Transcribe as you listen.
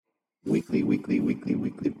Weekly ball movement.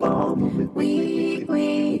 Weekly ball movement.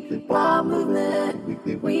 Weekly ball movement.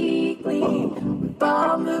 Weekly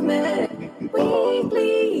ball movement.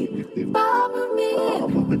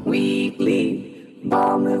 Weekly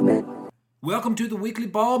ball movement. Welcome to the Weekly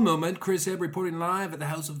Ball Movement. Chris Ebb reporting live at the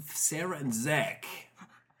house of Sarah and Zach.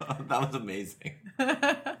 That was amazing.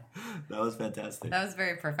 That was fantastic. That was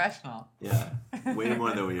very professional. Yeah, way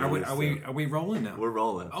more than we were. Are we rolling now? We're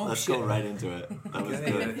rolling. Oh, Let's shit. go right into it. That was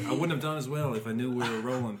good. I wouldn't have done as well if I knew we were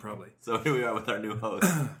rolling, probably. So here we are with our new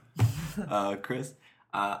host, Chris.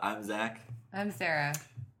 I'm Zach. I'm Sarah.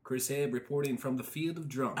 Chris Ebb reporting from the field of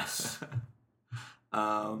drums.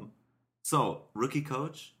 So rookie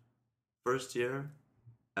coach, first year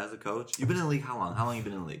as a coach. You've been in the league how long? How long have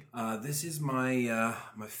you been in the league? This is my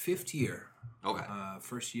my fifth year. Okay.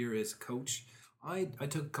 First year as a coach. I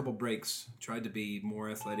took a couple breaks, tried to be more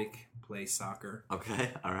athletic, play soccer. Okay.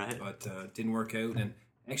 All right. But didn't work out. And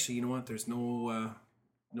actually, you know what? There's no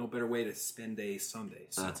better way to spend a Sunday.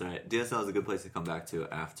 So. That's right. DSL is a good place to come back to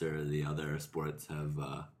after the other sports have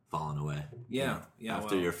fallen away. Yeah.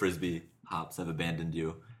 After your frisbee hops have abandoned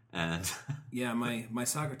you. And yeah, my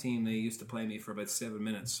soccer team, they used to play me for about 7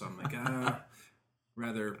 minutes, so I'm like,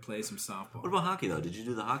 rather play some softball. What about hockey though? Did you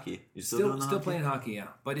do the hockey? You still doing the hockey? Playing hockey, yeah.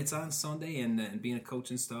 But it's on Sunday, and being a coach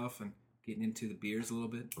and stuff, and getting into the beers a little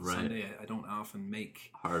bit. Right. Sunday, I don't often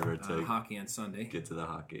make harder to hockey on Sunday. Get to the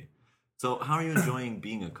hockey. So how are you enjoying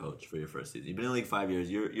being a coach for your first season? You've been in the league 5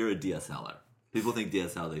 years. You're a DSLer. People think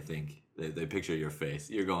DSL. They picture your face.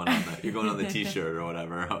 You're going on the T-shirt or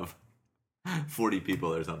whatever of 40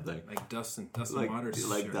 people or something. Like Dustin like, Waters.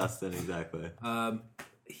 Like sure. Dustin, exactly.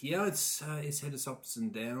 Yeah, it's had its ups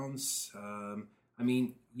and downs. I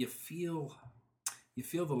mean, you feel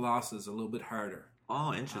the losses a little bit harder.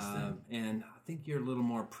 Oh, interesting. And I think you're a little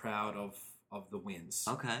more proud of the wins.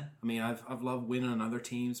 Okay. I mean, I've loved winning on other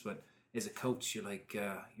teams, but as a coach, you're like,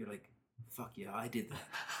 fuck yeah, I did that.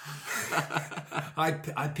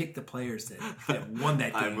 I picked the players that won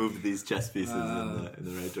that game. I moved these chess pieces in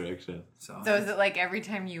the right direction. So is it like every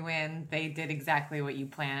time you win, they did exactly what you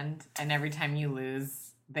planned, and every time you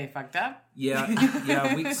lose, they fucked up?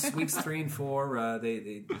 Yeah. Weeks 3 and 4,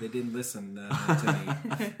 they didn't listen to me.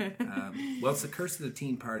 Well, it's the curse of the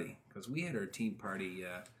team party, because we had our team party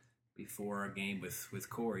before our game with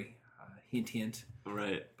Corey. Hint.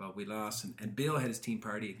 Right. But we lost, and Bill had his team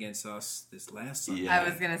party against us this last Sunday. Yeah. I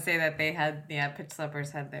was going to say that they had, Pitch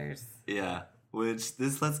Slippers had theirs. Yeah,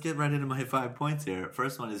 let's get right into my 5 points here.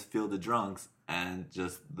 First one is Field of Drunks, and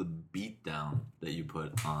just the beat down that you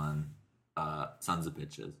put on Sons of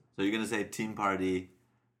Pitches. So you're going to say team party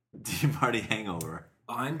hangover.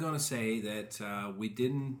 I'm going to say that we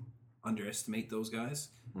didn't underestimate those guys.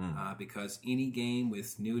 Because any game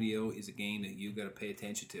with Nudio is a game that you got to pay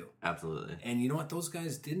attention to. Absolutely. And you know what? Those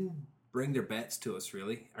guys didn't bring their bats to us,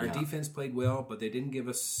 really. Our defense played well, but they didn't give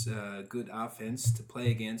us good offense to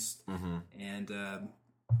play against. Mm-hmm. And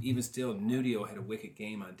even still, Nudio had a wicked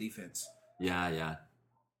game on defense. Yeah.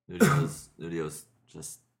 Nudio's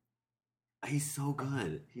just... He's so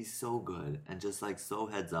good. And just like so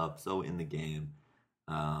heads up, so in the game.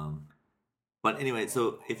 But anyway,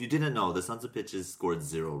 so if you didn't know, the Sons of Pitches scored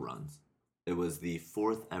 0 runs. It was the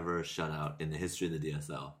 4th ever shutout in the history of the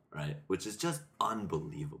DSL, right? Which is just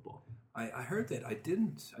unbelievable. I heard that. I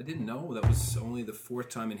didn't know that was only the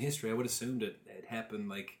 4th time in history. I would assume that it happened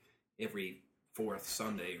like every 4th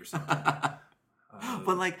Sunday or something.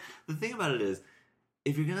 But like the thing about it is,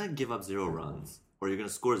 if you're gonna give up 0 runs or you're gonna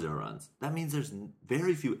score 0 runs, that means there's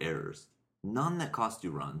very few errors, none that cost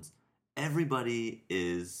you runs. Everybody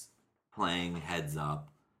is playing heads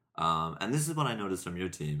up. And this is what I noticed from your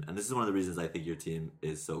team, and this is one of the reasons I think your team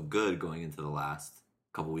is so good going into the last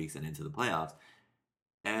couple weeks and into the playoffs.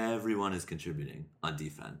 Everyone is contributing on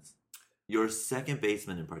defense. Your second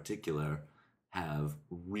baseman in particular have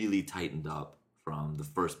really tightened up from the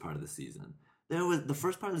first part of the season. The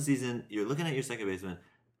first part of the season, you're looking at your second baseman,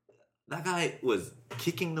 that guy was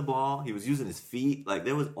kicking the ball, he was using his feet, like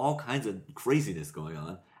there was all kinds of craziness going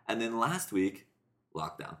on. And then last week,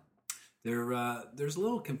 lockdown. There's a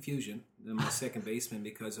little confusion in my second baseman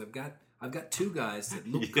because I've got 2 guys that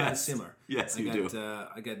look kind of similar. Yes, you do.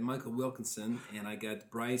 I got Michael Wilkinson and I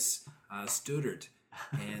got Bryce Studert,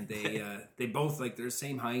 and they both like they're the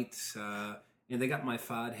same height, and they got my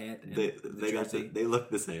FOD hat. And they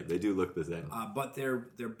look the same. They do look the same. But they're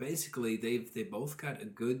basically they both got a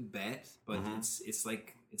good bat, but it's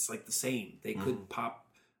like the same. They could pop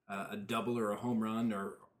a double or a home run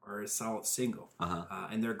or a solid single,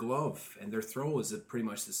 and their glove and their throw is pretty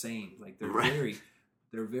much the same. Like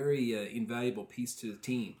they're very invaluable piece to the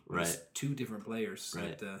team. There's 2 different players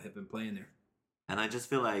that have been playing there. And I just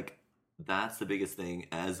feel like that's the biggest thing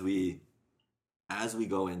as we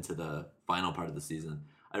go into the final part of the season.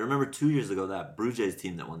 I remember 2 years ago that Blue Jays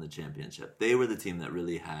team that won the championship. They were the team that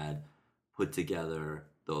really had put together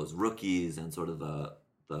those rookies and sort of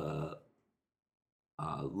the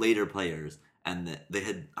later players, and they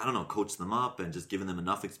had, I don't know, coached them up and just given them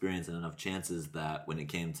enough experience and enough chances that when it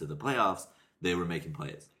came to the playoffs, they were making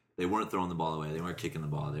plays. They weren't throwing the ball away. They weren't kicking the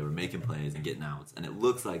ball. They were making plays and getting outs. And it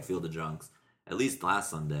looks like Field of Drunks, at least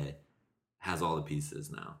last Sunday, has all the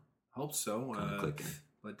pieces now. Hope so. Kind of clicking.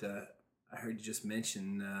 But I heard you just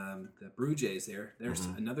mention the Blue Jays there. There's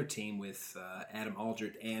another team with Adam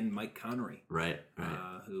Aldrich and Mike Connery. Right.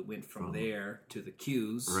 Who went from there to the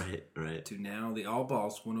Qs. Right. To now the All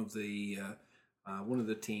Balls, one of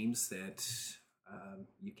the teams that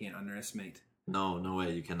you can't underestimate. No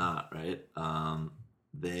way, you cannot, right?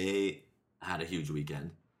 They had a huge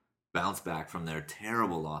weekend. Bounced back from their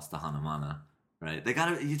terrible loss to Hanamana, right? They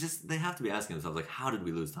have to be asking themselves, like, how did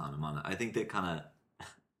we lose to Hanamana? I think they kind of,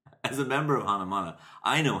 as a member of Hanamana,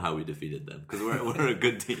 I know how we defeated them because we're a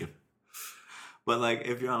good team. But like,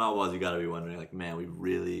 if you're on All Balls, you got to be wondering, like, man, we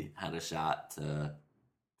really had a shot to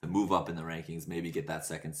move up in the rankings, maybe get that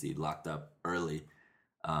second seed locked up early.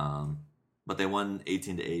 But they won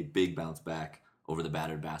 18-8, big bounce back over the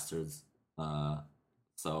battered bastards.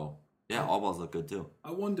 So yeah, All Balls look good too.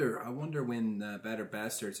 I wonder when battered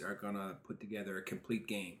bastards are gonna put together a complete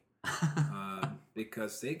game,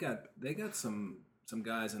 because they got some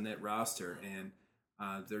guys on that roster, and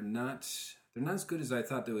they're not as good as I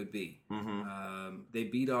thought they would be. They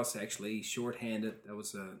beat us actually shorthanded. That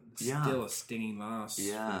was still a stinging loss for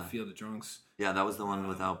the Field of Drunks. Yeah, that was the one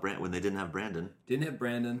without when they didn't have Brandon.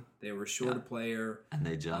 They were short a player, and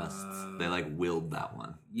they like willed that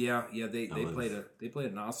one. Yeah. They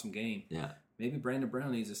played an awesome game. Yeah, maybe Brandon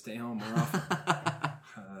Brown needs to stay home more often.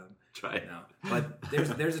 Try it. No. But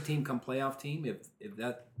there's a team come playoff team. If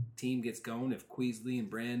that team gets going, if Queasley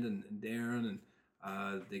and Brandon and Darren and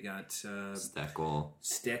they got Steckel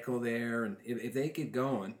there, and if they get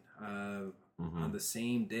going on the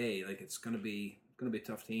same day, like, it's gonna be a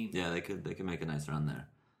tough team. Yeah, they could make a nice run there.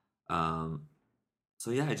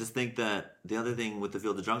 So yeah, I just think that the other thing with the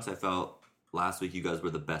Field of Drunks, I felt last week you guys were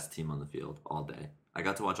the best team on the field all day. I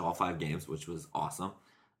got to watch all 5 games, which was awesome.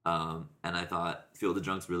 And I thought Field of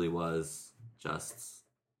Drunks really was just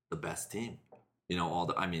the best team. You know,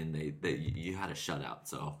 you had a shutout,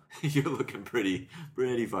 so you're looking pretty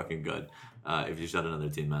fucking good if you shut another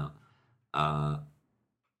team out.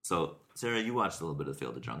 So Sarah, you watched a little bit of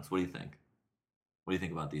Field of Drunks. What do you think? What do you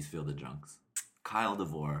think about these Field of Drunks? Kyle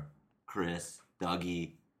DeVore, Chris,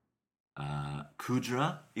 Dougie,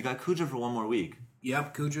 Kudra. You got Kudra for one more week.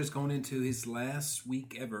 Yep, Kudra's going into his last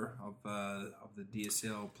week ever of the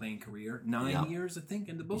DSL playing career. 9 years, I think,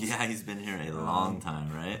 in the books. Yeah, he's been here a long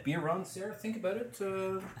time, right? Be around, Sarah. Think about it.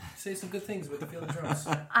 Say some good things with the Field of Drunks.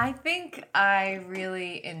 I think I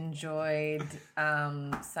really enjoyed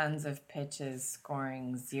Sons of Pitch's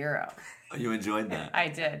scoring 0. Oh, you enjoyed that? I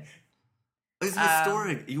did. It's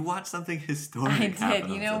historic. You watched something historic. I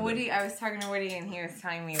did. You know, Woody, I was talking to Woody, and he was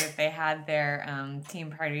telling me that they had their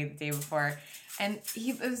team party the day before. And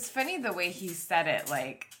it was funny the way he said it,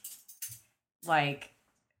 like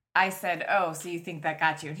I said, "Oh, so you think that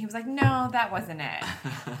got you?" And he was like, "No, that wasn't it."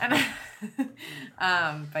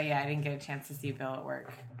 And but yeah, I didn't get a chance to see Bill at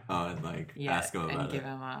work. Oh, and ask him about it. And give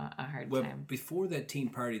him a hard time. Before that team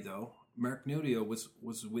party, though, Mark Nudio was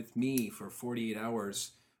with me for 48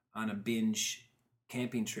 hours on a binge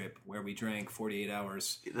camping trip where we drank 48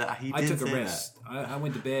 hours. I took a rest. I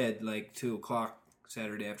went to bed like 2 o'clock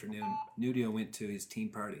Saturday afternoon. Nudio went to his team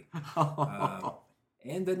party.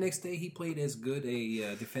 And the next day he played as good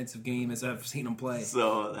a defensive game as I've seen him play.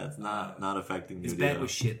 So that's not affecting Nudio. His bat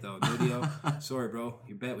was shit, though. Nudio, sorry, bro.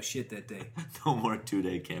 Your bat was shit that day. No more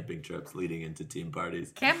 2-day camping trips leading into team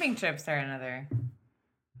parties. Camping trips are another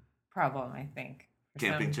problem, I think.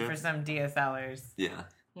 Trips? For some DSLers. Yeah.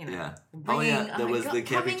 You know, yeah. There was the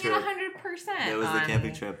camping trip. 100%. There was the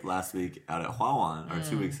camping trip last week out at Huawan, or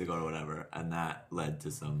 2 weeks ago or whatever, and that led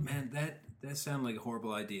to some. Man, that sounded like a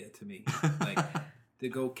horrible idea to me. Like, to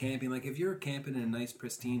go camping. Like, if you're camping in a nice,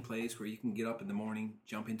 pristine place where you can get up in the morning,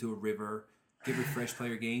 jump into a river, get refreshed, play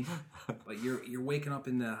your game, but you're waking up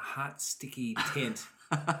in the hot, sticky tent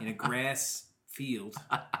in a grass field.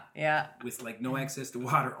 Yeah. With like no access to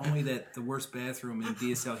water, only the worst bathroom in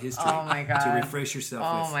DSL history. Oh my god. To refresh yourself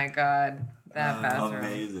with. Oh my god. That bathroom.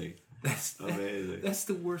 Amazing. That's amazing. That's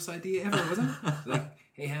the worst idea ever, wasn't it? Like,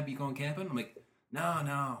 hey, Hab, you going camping? I'm like,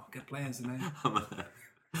 no, got plans tonight.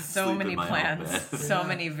 So sleep many in my own plans. bed. So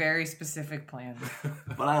many very specific plans.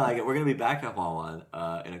 But I like it. We're gonna be back at Wawan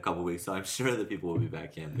in a couple weeks, so I'm sure that people will be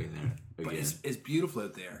back camping there But again. it's beautiful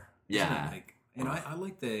out there. isn't Yeah. it? Like, and I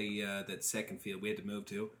like the that second field we had to move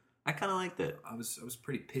to. I kind of liked it. I was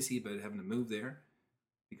pretty pissy about having to move there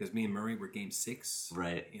because me and Murray were game 6.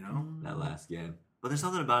 Right. You know. That last game. But there's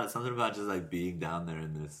something about it. Something about just like being down there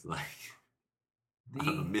in this like I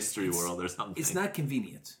don't know, mystery world or something. It's not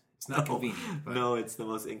convenient. It's not convenient. But No, it's the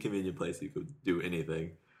most inconvenient place you could do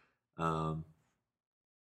anything. But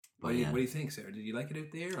what do you think, Sarah? Did you like it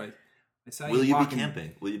out there? I saw Will you be walking-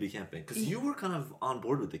 camping? Will you be camping? Because you were kind of on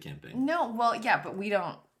board with the camping. No, well, yeah, but we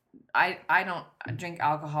don't. I don't drink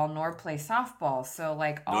alcohol nor play softball, so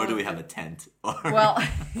like. Nor do of we the- have a tent. Well,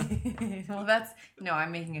 well, that's no.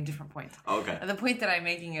 I'm making a different point. Okay. The point that I'm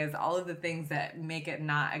making is all of the things that make it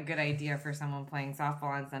not a good idea for someone playing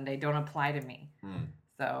softball on Sunday don't apply to me.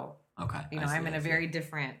 So Okay. I'm in a very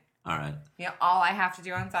different. All right. All I have to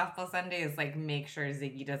do on softball Sunday is like make sure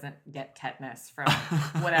Ziggy doesn't get tetanus from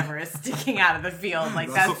whatever is sticking out of the field.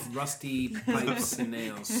 Like that's rusty pipes and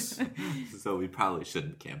nails. So we probably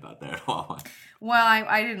shouldn't camp out there at all. well,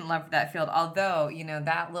 I didn't love that field. Although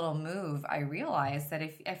that little move, I realized that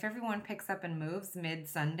if everyone picks up and moves mid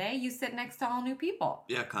Sunday, you sit next to all new people.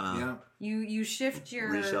 Yeah, kind of Yeah. You shift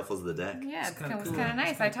your reshuffles the deck. Yeah, It's it kinda was cool. kind of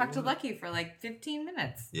nice. It's I kinda talked to cool. Lucky for like 15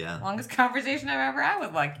 minutes. Yeah. Longest conversation I've ever had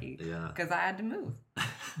with Lucky. Yeah. Because I had to move. It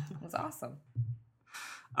was awesome.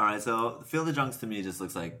 All right, so Field of Drunks to me just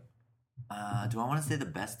looks like. Do I want to say the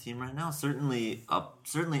best team right now? Certainly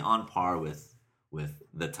on par with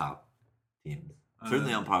the top teams.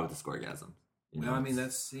 Certainly on par with the Scoregasm. Well, I mean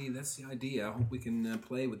that's the idea. I hope we can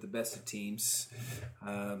play with the best of teams.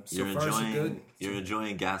 So you're far, so good. You're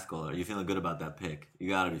enjoying Gaskell. Are you feeling good about that pick? You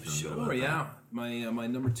got to be feeling good about Sure, that. yeah. My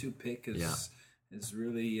number 2 pick is Yeah. is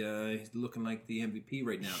really he's looking like the MVP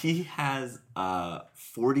right now. He has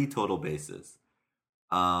 40 total bases.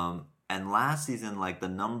 And last season, like the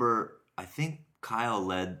number, I think Kyle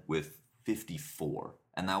led with 54,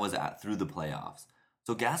 and that was through the playoffs.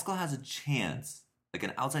 So Gaskell has a chance, like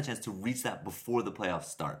an outside chance, to reach that before the playoffs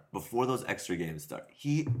start, before those extra games start.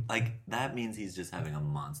 That means he's just having a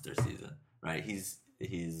monster season, right? He's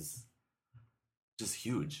just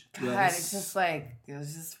huge. God, Yeah, it's just like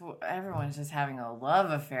everyone's just having a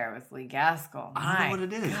love affair with Lee Gaskell. I don't know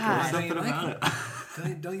what it is. God. There's something Don't you about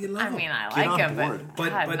like it. Don't you love I him? mean, I Get like on him, board. but,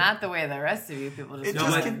 God, But- not the way the rest of you people just. It No,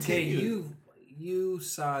 just but continues. you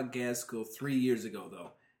saw Gaskell 3 years ago,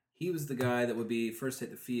 though. He was the guy that would be first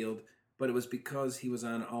hit the field, but it was because he was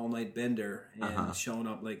on an all-night bender and showing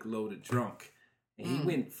up like loaded drunk. And he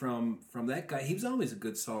went from that guy. He was always a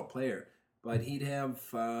good, solid player, but he'd have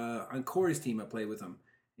on Corey's team. I played with him,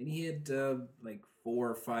 and he had like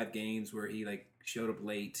 4 or 5 games where he like showed up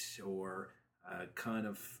late or kind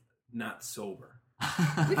of not sober.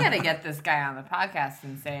 We gotta get this guy on the podcast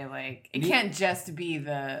and say like it can't just be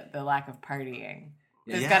the lack of partying.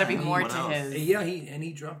 There's Yeah, got to be I mean, more what to else? his. Yeah,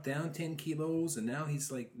 he dropped down 10 kilos, and now he's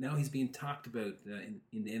being talked about in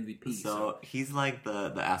the MVP. So he's like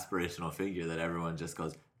the aspirational figure that everyone just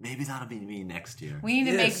goes, maybe that'll be me next year. We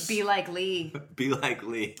need to Yes. make "Be Like Lee" Be like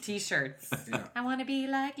Lee. T-shirts. Yeah. I want to be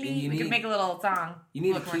like And Lee. you We could need- make a little song. you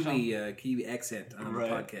need a little commercial. Kiwi accent on the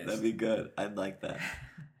podcast. That'd be good. I'd like that.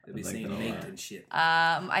 They'll be I'd like saying that a Nate lot. and shit.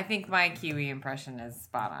 I think my Kiwi impression is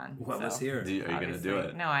spot on. Well, so, let's hear it. Are you going to do obviously.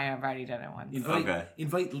 it? No, I have already done it once.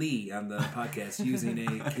 Invite Lee on the podcast using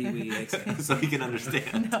a Kiwi accent. So he can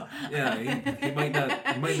understand. No. Yeah, he might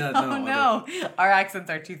not Oh know. no, our accents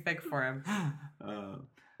are too thick for him.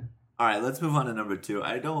 All right, let's move on to number 2.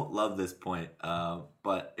 I don't love this point,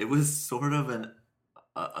 but it was sort of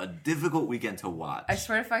a difficult weekend to watch. I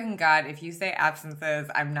swear to fucking God, if you say absences,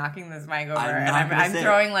 I'm knocking this mic over I'm and not gonna I'm say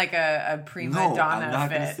throwing like a prima no, donna I'm not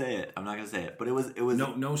fit. going to say it. I'm not going to say it. But it was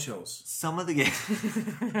No shows. some of the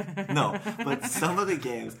games. No, but some of the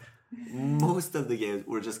games, most of the games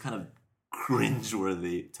were just kind of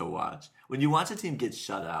cringeworthy to watch. When you watch a team get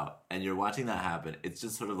shut out and you're watching that happen, it's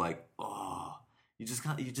just sort of like, oh, you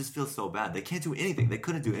just feel so bad. They can't do anything. They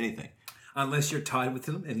couldn't do anything. Unless you're tied with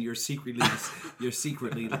them and you're secretly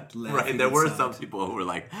laughing Right, there were inside. some people who were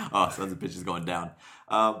like, "Oh, Sons of Bitch is going down,"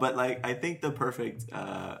 but like I think the perfect,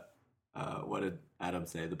 what did Adam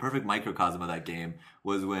say? The perfect microcosm of that game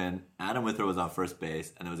was when Adam Withrow was on first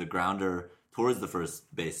base and there was a grounder towards the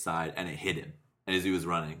first base side and it hit him, and as he was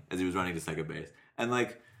running to second base, and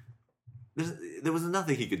like there was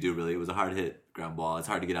nothing he could do really. It was a hard hit ground ball. It's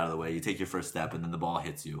hard to get out of the way. You take your first step and then the ball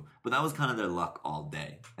hits you. But that was kind of their luck all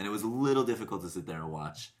day. And it was a little difficult to sit there and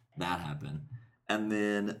watch that happen. And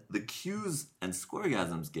then the Q's and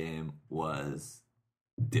Scoregasms game was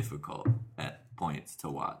difficult at points to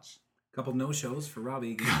watch. Couple no-shows for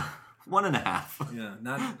Robbie again. 1.5. Yeah,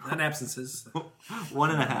 not absences.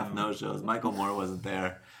 1.5 no-shows. Michael Moore wasn't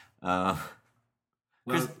there.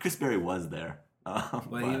 Chris Berry was there. He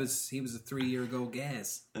was a 3-year-ago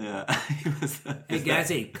Gaz. Yeah, he was. Hey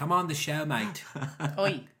Gazzy, come on the show, mate.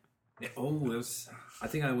 Oi. I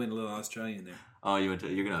think I went a little Australian there. Oh, you're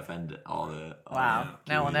gonna offend all the. Wow.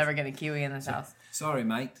 the Now we'll Kiwis. never get a Kiwi in this house. Sorry,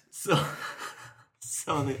 mate. So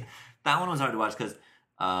that one was hard to watch because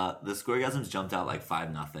the Scoregasms jumped out like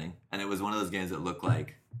 5-0, and it was one of those games that looked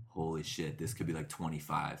like, holy shit, this could be like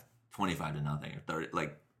 25 to nothing, or 30.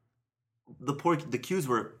 Like the Qs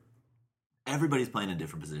were, everybody's playing a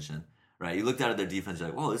different position, right? You looked at their defense, you're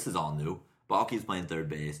like, whoa, this is all new. Balky's playing third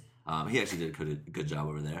base. He actually did a good job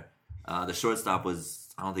over there. The shortstop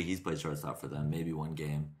I don't think he's played shortstop for them, maybe one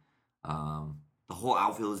game. The whole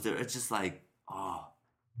outfield is there. It's just like,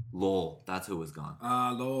 Lowell, that's who was gone.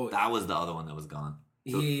 Lowell. That was the other one that was gone.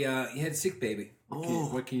 So, He had sick baby.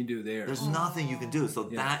 What can you do there? there's nothing you can do. So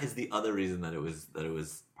that is the other reason that it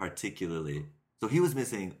was particularly. So he was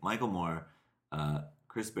missing Michael Moore.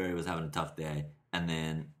 Chris Berry was having a tough day, and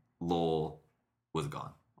then Lowell was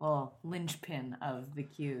gone. Well, linchpin of the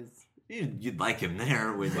Qs. You'd like him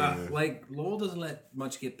there when like Lowell doesn't let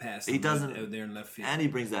much get past him. He doesn't out there in left field, and he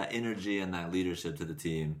brings that energy and that leadership to the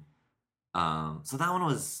team. So that one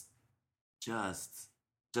was just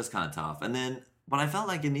kind of tough. And then, but I felt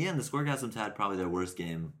like in the end, the Scoregasms had probably their worst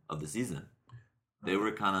game of the season. They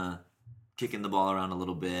were kind of kicking the ball around a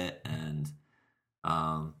little bit, and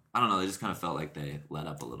I don't know. They just kind of felt like they let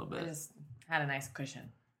up a little bit. They just had a nice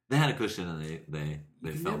cushion. They had a cushion, and they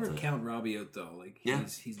you can felt never it. count Robbie out though. Like Yeah.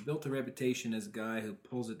 he's built a reputation as a guy who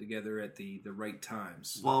pulls it together at the right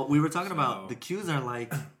times. Well, we were talking about the Qs are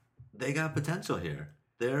like, they got potential here.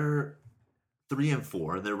 They're 3 and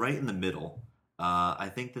 4. They're right in the middle.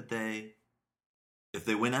 I think that if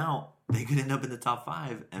they win out, they could end up in the top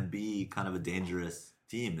 5 and be kind of a dangerous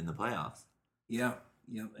team in the playoffs. Yeah.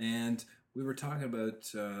 And we were talking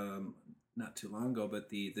about not too long ago, but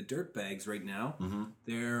the Dirtbags right now,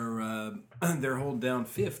 they're holding down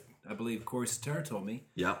 5th. I believe Corey Satar told me.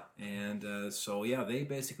 Yep. And they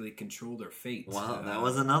basically control their fate. Wow, that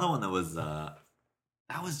was another one that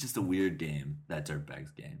was just a weird game, that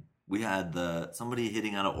Dirtbags game. We had somebody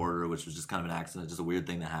hitting out of order, which was just kind of an accident, just a weird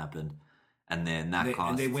thing that happened. And then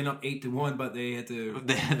they went up 8-1, but they had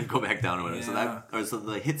to go back down or whatever. Yeah. So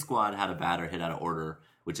the hit squad had a batter hit out of order,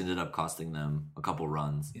 which ended up costing them a couple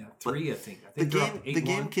runs. Yeah, 3, but I think. The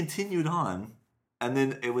game continued on, and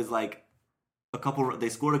then it was like they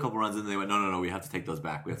scored a couple runs, and they went, no, we have to take those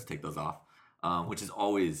back. We have to take those off, which is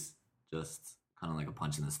always just kind of like a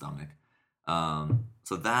punch in the stomach.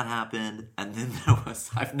 So that happened, and then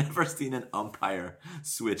I've never seen an umpire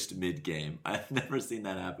switched mid-game. I've never seen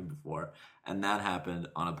that happen before. And that happened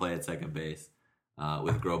on a play at second base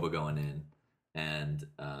with Groba going in. And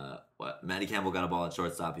Matty Campbell got a ball at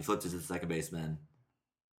shortstop. He flipped it to the second baseman.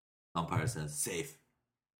 Umpire says, safe.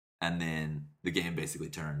 And then the game basically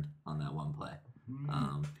turned on that one play.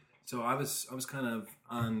 So I was kind of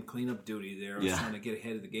on cleanup duty there. I was trying to get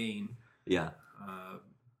ahead of the game. Yeah.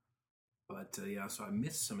 So I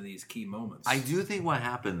missed some of these key moments. I do think what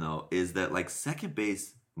happened, though, is that, like, second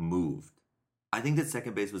base moved. I think that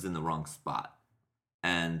second base was in the wrong spot.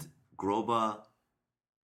 And Groba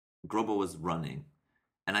was running.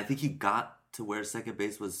 And I think he got to where second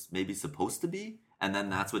base was maybe supposed to be. And then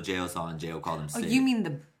that's what J.O. saw, and J.O. called him safe. Oh, you mean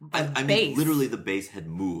the I base? mean, literally the base had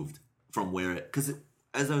moved from where it... Because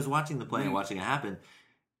as I was watching the play and watching it happen,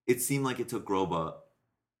 it seemed like it took Groba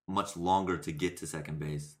much longer to get to second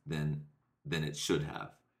base than it should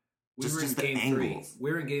have. We were just in the game 3. angles.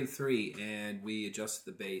 We were in game 3, and we adjusted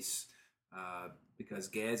the base because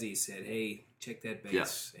Gazzy said, "Hey, check that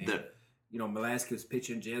base." Yeah, and Mulaski was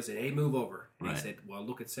pitching. Jay said, "Hey, move over." And Right. he said, "Well,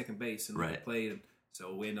 look at second base and look at the play." And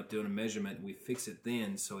so we ended up doing a measurement, and we fixed it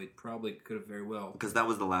then. So it probably could have very well, because that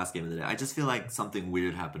was the last game of the day. I just feel like something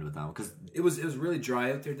weird happened with that one because it was really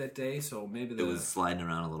dry out there that day. So maybe it was sliding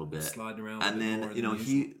around a little bit. And then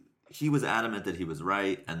he was adamant that he was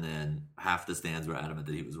right, and then half the stands were adamant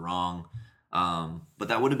that he was wrong. But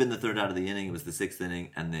that would have been the third out of the inning. It was the 6th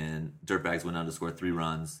inning, and then Dirtbags went on to score 3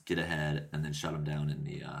 runs, get ahead, and then shut him down in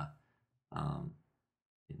the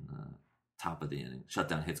top of the inning. Shut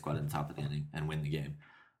down hit squad in the top of the inning and win the game.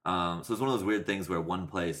 So it's one of those weird things where one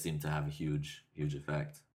play seemed to have a huge, huge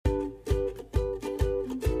effect.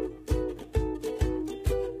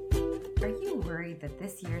 That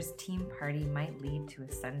this year's team party might lead to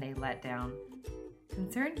a Sunday letdown?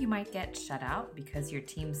 Concerned you might get shut out because your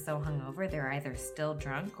team's so hungover they're either still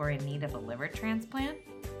drunk or in need of a liver transplant?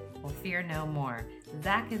 Well, fear no more.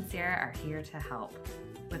 Zach and Sarah are here to help.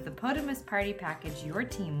 With the Podamus Party Package, your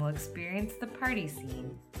team will experience the party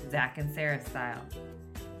scene, Zach and Sarah style.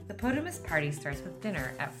 The Podamus Party starts with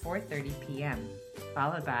dinner at 4:30 p.m.,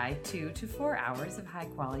 followed by 2 to 4 hours of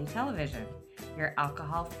high-quality television. Your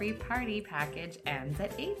alcohol-free party package ends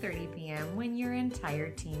at 8:30 p.m. when your entire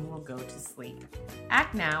team will go to sleep.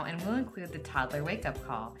 Act now and we'll include the toddler wake-up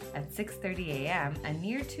call. At 6:30 a.m., a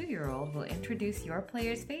near 2-year-old will introduce your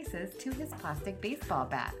players' faces to his plastic baseball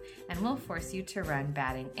bat and will force you to run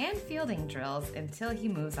batting and fielding drills until he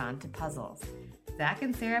moves on to puzzles. Zach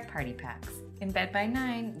and Sarah Party Packs. In bed by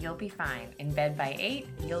 9, you'll be fine. In bed by 8,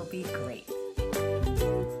 you'll be great.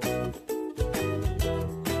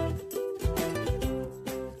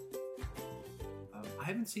 I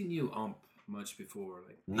haven't seen you ump much before.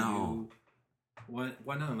 Like, No. Why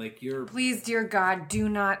not? Like, you're. Please, dear God, do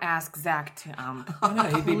not ask Zach to ump. Why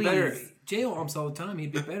not? He'd be Please. better. J.O. umps all the time.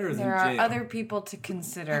 He'd be better than There are J.O. other people to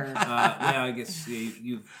consider. Yeah, I guess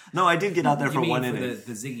you. No, I did get out there You for mean one for inning.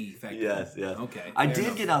 the Ziggy factor? Yes. Okay. I fair did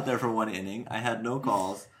enough. get out there for one inning. I had no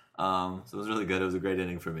calls, so it was really good. It was a great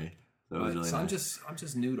inning for me. So it was really So nice. I'm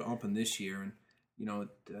just new to umping this year, and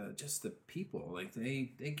just the people, like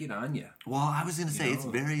they get on you. Well, I was gonna say You it's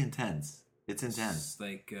know, very intense. It's intense. It's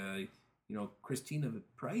like Christina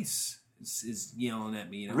Price is yelling at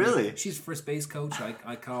me. You know? Really? She's first base coach.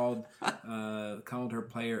 I called her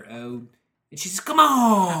player out, and she says, "Come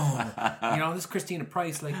on!" This Christina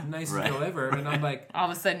Price, like the nicest Right. girl ever, and I'm like. All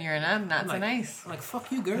of a sudden, you're an ump. Not so nice. I'm like,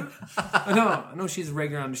 fuck you, girl. I know she's a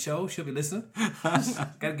regular on the show. She'll be listening.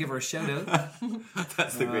 Gotta give her a shout out.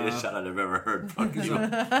 That's the greatest shout out I've ever heard.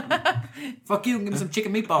 Fuck you, give me some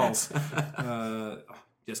chicken meatballs.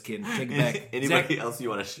 Just kidding. Take it back. Anybody else you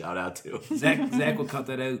want to shout out to? Zach will cut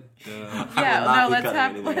that out. Yeah, not no. be Let's cutting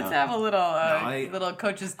have anything out. a little I- little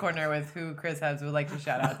coach's corner with who Chris has would like to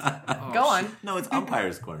shout out to. Go on. No, it's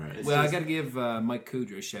umpire's corner. It's Well, just- I got to give Mike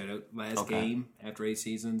Kudra a shout out. Last Okay. game after 8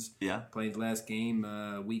 seasons. Yeah. Playing his last game,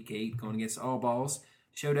 week 8, going against All Balls.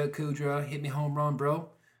 Shout out Kudra. Hit me home run, bro.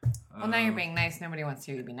 Well, now you're being nice. Nobody wants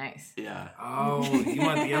you to be nice. Yeah. Oh, you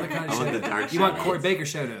want the other kind of I want shout the dark out? You want shout-outs. Corey Baker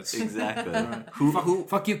shout outs. Exactly.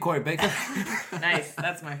 Fuck you, Corey Baker. Nice.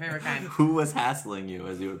 That's my favorite kind. Who was hassling you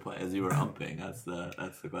as you were umping? That's the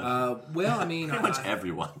question. Well, I mean, Pretty much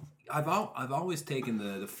everyone. I've always taken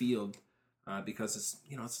the field because it's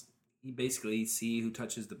you basically see who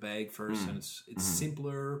touches the bag first, and it's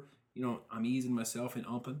simpler. I'm easing myself in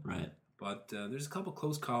umping, Right. But there's a couple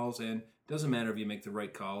close calls, and it doesn't matter if you make the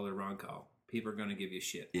right call or wrong call. People are going to give you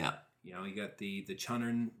shit. Yeah. You got the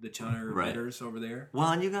Chunner Right. betters over there. Well,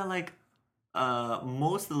 and you got like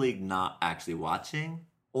most of the league not actually watching,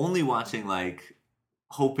 only watching like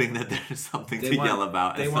hoping that there's something to yell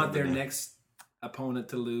about. They and want their something- next opponent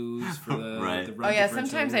to lose for the Right. the Oh run yeah, differential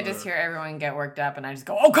sometimes I just or- hear everyone get worked up, and I just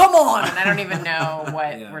go, "Oh come on!" and I don't even know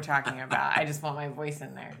what Yeah. we're talking about. I just want my voice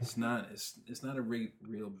in there. It's not a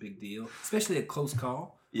real big deal, especially a close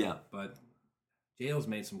call. Yeah. But Jail's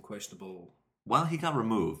made some questionable. Well, he got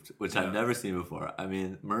removed, which Yeah. I've never seen before. I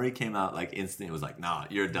mean, Murray came out like instantly, was like, "Nah,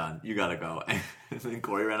 you're done. You gotta go." And then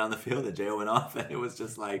Corey ran on the field, and J.O. went off, and it was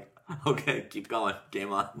just like, "Okay, keep going,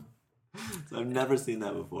 game on." So I've never seen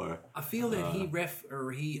that before. I feel that he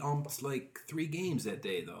umped like 3 games that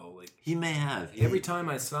day though. Like He may have. every time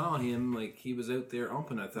I saw him, like he was out there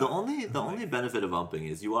umping. I thought The only benefit of umping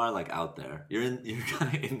is you are like out there. You're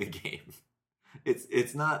kind of in the game.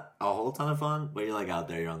 It's not a whole ton of fun, but you're like out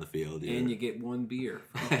there. You're on the field, and you get 1 beer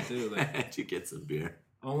too. Like, and you get some beer.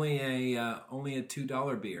 only a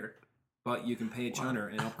 $2 beer, but you can pay a chunner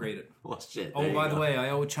and upgrade it. Well, shit. Oh, by the way, I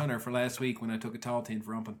owe a chunner for last week when I took a tall team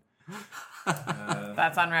for umping.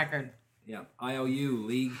 That's on record. Yeah, IOU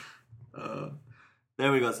league.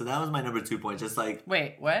 there we go. So that was my number 2 point. Just like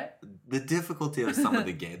Wait, what? the difficulty of some of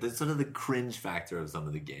the games, the sort of the cringe factor of some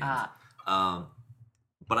of the games.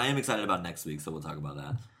 But I am excited about next week, so we'll talk about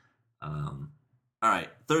that. All right,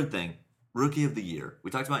 third thing, rookie of the year.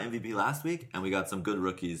 We talked about MVP last week, and we got some good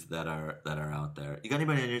rookies that are out there. You got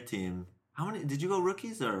anybody on your team? How many did you go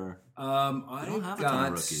rookies or? I don't have a ton of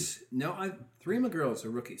got rookies. no. 3 of my girls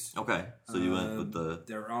are rookies. Okay, so you went with the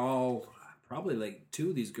They're all probably like 2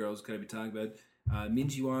 of these girls got to be talking about. Min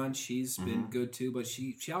Ji-wan, she's been good too, but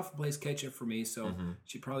she often plays catch up for me, so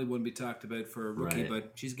she probably wouldn't be talked about for a rookie. Right.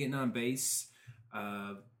 But she's getting on base.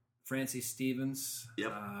 Francie Stevens,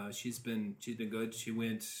 Yep. she's been good. She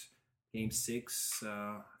went game 6.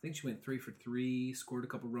 I think she went 3 for 3, scored a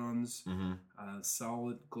couple runs.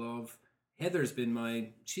 Solid glove. Heather's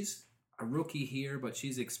been she's a rookie here, but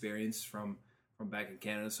she's experienced from back in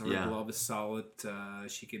Canada, so her Yeah. glove is solid.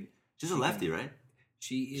 She's she's a lefty, right?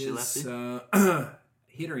 She She is. lefty?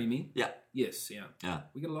 Hitter, you mean? Yeah. Yes, yeah. Yeah.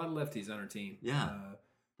 We got a lot of lefties on our team. Yeah.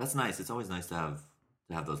 That's nice. It's always nice to have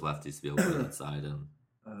those lefties to be able to put outside and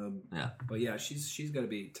yeah. But yeah, she's got to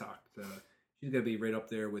be talked. She's got to be right up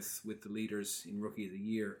there with the leaders in Rookie of the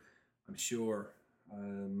Year, I'm sure.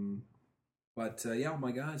 But yeah,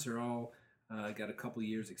 my guys are all got a couple of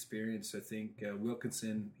years experience. I think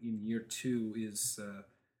Wilkinson in year 2 is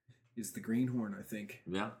the greenhorn, I think.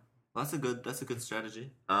 Yeah. Well, that's a good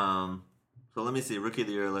strategy. So let me see. Rookie of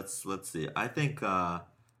the Year. Let's see. I think that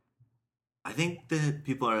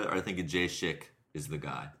people are thinking Jay Schick is the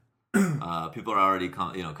guy. People are already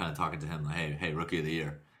kind of talking to him like, hey, Rookie of the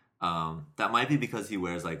Year. That might be because he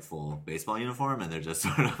wears like full baseball uniform and they're just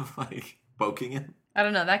sort of like poking him. I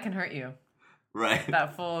don't know. That can hurt you. Right.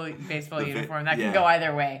 That full baseball uniform. That can go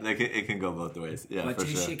either way. It can go both ways. Yeah, but for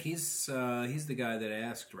Jay sure. Schick, he's the guy that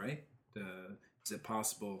asked, right? Is it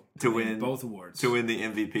possible to win both awards? To win the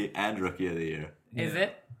MVP and Rookie of the Year. Is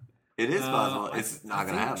it? It is possible. It's not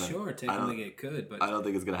going to happen. Sure, technically it could, but I don't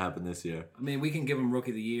think it's going to happen this year. I mean, we can give him Rookie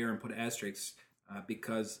of the Year and put asterisks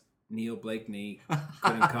because Neil Blakeney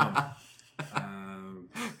couldn't come.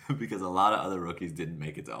 Because a lot of other rookies didn't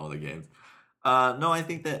make it to all the games. No, I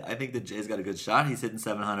think that Jay's got a good shot. He's hitting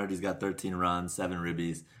 700. He's got 13 runs, 7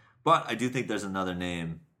 ribbies. But I do think there's another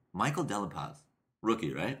name, Michael Delapaz,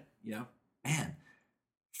 rookie, right? Yeah. Man,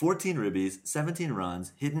 14 ribbies, 17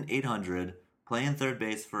 runs, hitting 800, playing third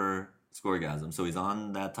base for Scoregasm. So he's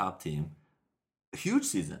on that top team. A huge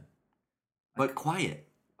season, but quiet.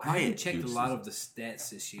 I haven't checked a lot of the stats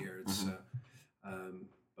this year. It's,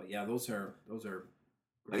 but yeah, those are.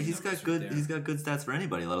 He's got good stats for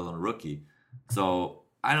anybody, let alone a rookie. So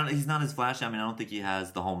he's not as flashy. I mean, I don't think he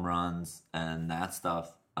has the home runs and that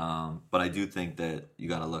stuff. But I do think that you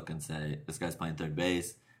got to look and say this guy's playing third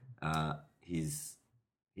base. He's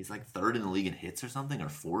like third in the league in hits or something, or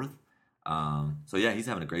fourth. So yeah, he's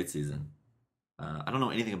having a great season. I don't know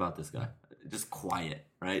anything about this guy. Just quiet,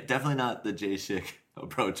 right? Definitely not the Jay Schick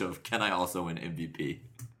approach of can I also win MVP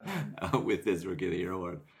with this Rookie of the Year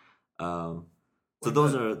award. So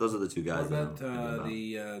those are the two guys. What about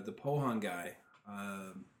the Pohan guy,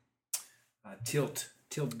 Tilt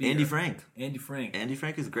Beer. Andy Frank. Andy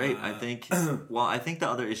Frank is great. I think. Well, I think the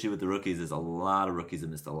other issue with the rookies is a lot of rookies have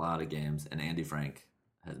missed a lot of games, and Andy Frank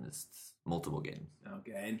has missed multiple games.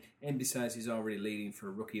 Okay, and besides, he's already leading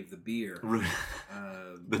for Rookie of the Beer,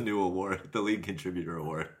 the new award, the League Contributor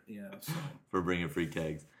Award. Yeah, so. For bringing free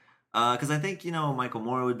kegs. Because I think Michael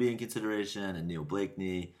Moore would be in consideration, and Neil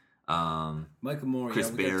Blakeney. Michael Moore, Chris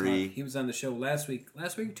Berry. He was on the show last week or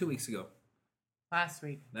 2 weeks ago. Last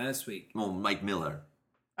week. Well, Mike Miller.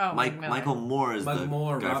 Oh, Miller. Michael Moore is the guy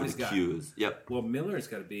Robbie's for the Qs. Yep. Well, Miller's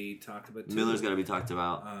got to be talked about too. Miller's got to be talked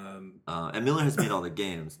about. And Miller has made all the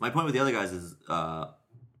games. My point with the other guys is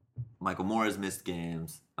Michael Moore has missed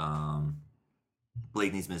games.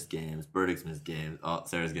 Blakeney's missed games. Burdick's missed games. Oh,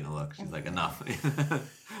 Sarah's getting a look. She's like, enough.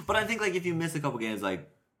 But I think if you miss a couple games,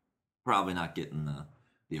 probably not getting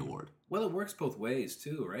the award. Well, it works both ways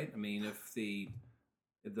too, right? I mean, if the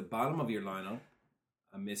bottom of your lineup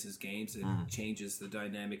misses games, it changes the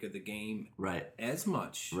dynamic of the game right as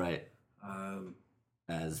much, right?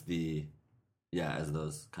 As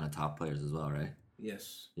those kind of top players as well, right?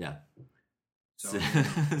 Yes. Yeah. So,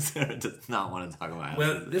 Sarah does not want to talk about it.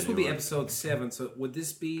 Well, this will be episode 7. So would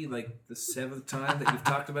this be like the 7th time that you've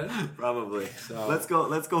talked about it? Probably. So let's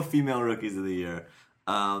go. Female rookies of the year.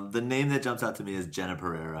 The name that jumps out to me is Jenna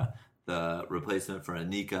Pereira, the replacement for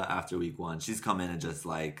Anika after week 1. She's come in and just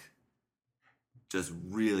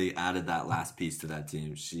really added that last piece to that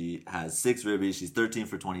team. She has 6 ribbies. She's 13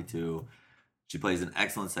 for 22. She plays an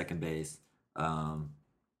excellent second base.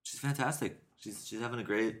 She's fantastic. She's having a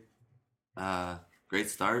great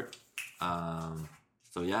start.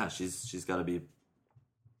 So yeah, she's got to be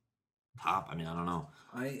top. I mean, I don't know.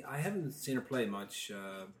 I haven't seen her play much,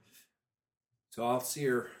 so I'll see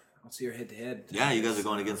her head to head. Yeah, you guys are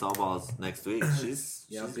going against All Balls next week. She's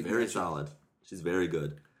very solid. She's very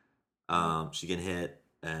good. She can hit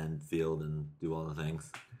and field and do all the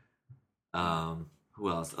things. Who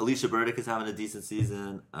else? Alicia Burdick is having a decent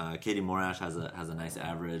season. Katie Morash has a nice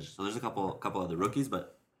average. So there's a couple other rookies,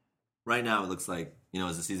 but right now it looks like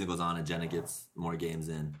as the season goes on and Jenna gets more games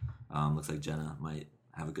in, looks like Jenna might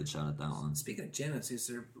have a good shot at that one. Speaking of Jenna,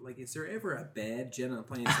 is there ever a bad Jenna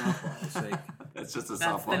playing softball? It's like it's just a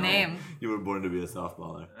that's softball. The name. You were born to be a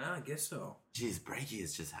softballer. I guess so. Jeez, Breaky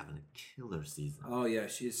is just having a killer season. Oh yeah,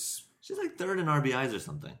 she's like 3rd in RBIs or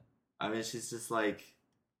something. I mean, she's just like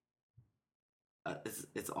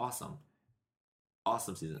it's awesome.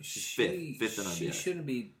 Awesome season. She's fifth in RBIs. She shouldn't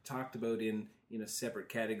be talked about in in a separate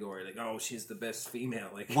category. Like, oh, she's the best female.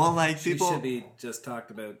 Like, Well, like, she people- should be just talked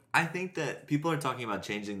about. I think that people are talking about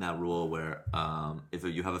changing that rule where if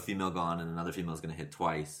you have a female gone and another female is going to hit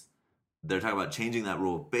twice, they're talking about changing that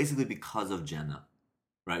rule basically because of Jenna,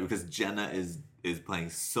 right? Because Jenna is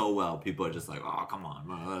playing so well. People are just like, oh, come on,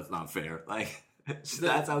 well, that's not fair. Like,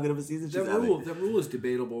 that's how good of a season she's having. The rule is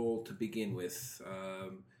debatable to begin with,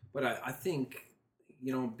 but I think,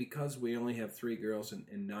 you know, because we only have 3 girls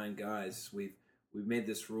and 9 guys, we've made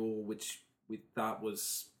this rule which we thought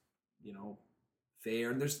was, you know,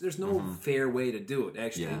 fair. And there's no fair way to do it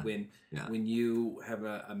actually when you have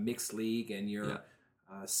a mixed league and you're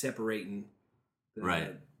separating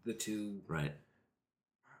the two. Right.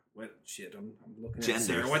 What shit? I'm looking Genders.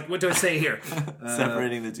 at Sarah. What do I say here?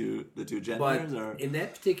 Separating the two genders, But or in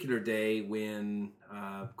that particular day when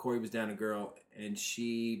Corey was down a girl and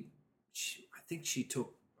she I think she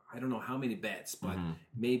took, I don't know how many bets, but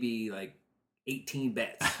maybe like 18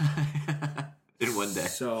 bets in one day.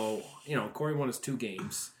 So, you know, Corey won his 2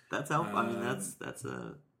 games. That's how. I mean, that's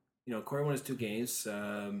a. You know, Corey won his 2 games.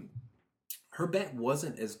 Her bet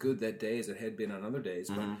wasn't as good that day as it had been on other days,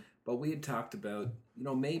 but we had talked about, you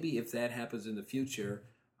know, maybe if that happens in the future,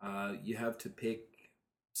 you have to pick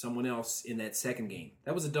someone else in that second game.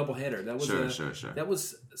 That was a doubleheader. That was Sure. That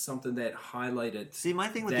was something that highlighted. See, my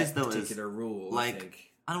thing with that this though particular is rule. like, I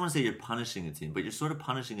think. I don't want to say you're punishing a team, but you're sort of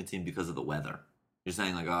punishing a team because of the weather. You're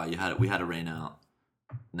saying like, oh, we had a rain out.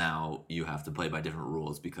 Now you have to play by different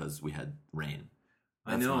rules because we had rain.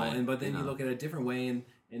 I know, but then you look at it a different way,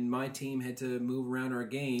 and my team had to move around our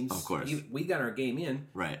games. Of course, we got our game in,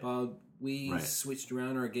 right? We switched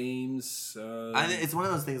around our games. I think it's one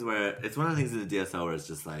of those things where it's one of the things in the DSL where it's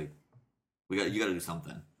just like you got to do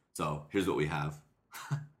something. So here's what we have.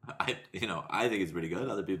 I think it's pretty good.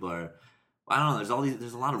 Other people are. I don't know.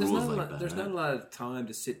 There's a lot of rules like that. There's not a lot of time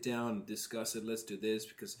to sit down and discuss it. Let's do this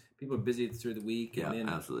because people are busy through the week. Yeah, and then,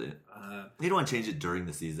 absolutely. You don't want to change it during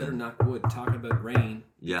the season. Better knock wood. Talking about rain.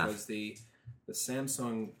 Yeah. Because the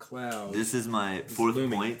Samsung Cloud. This is my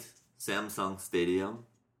 4th point. Samsung Stadium.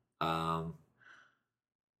 I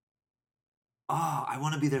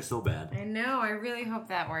want to be there so bad. I know. I really hope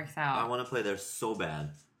that works out. I want to play there so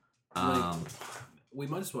bad. We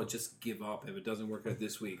might as well just give up if it doesn't work out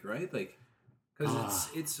this week, right? Like, because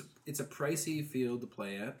it's a pricey field to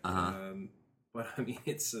play at. But I mean,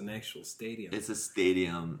 it's an actual stadium. It's a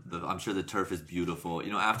stadium. I'm sure the turf is beautiful. You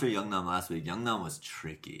know, after Yeongnam last week, Yeongnam was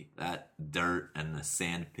tricky. That dirt and the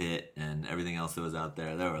sand pit and everything else that was out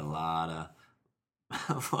there. There were a lot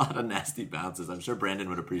of nasty bounces. I'm sure Brandon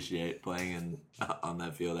would appreciate playing on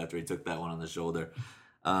that field after he took that one on the shoulder.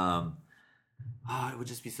 It would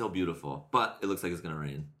just be so beautiful. But it looks like it's going to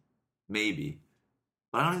rain. Maybe.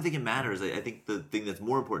 But I don't even think it matters. I think the thing that's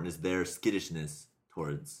more important is their skittishness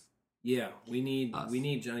towards. Yeah, we need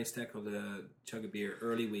Johnny Steckel to chug a beer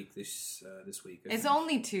early week this week. It's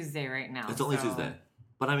only Tuesday right now. It's only Tuesday.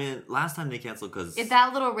 But I mean, last time they canceled because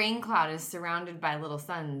that little rain cloud is surrounded by little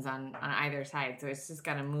suns on either side, so it's just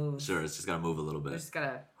gotta move. Sure, it's just gotta move a little bit. It's just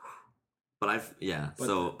gotta. But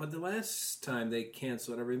But the last time they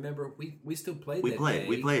canceled, I remember we still played. We played.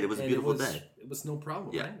 It was a beautiful day. It was no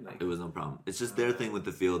problem. Yeah, right? it was no problem. It's just their thing with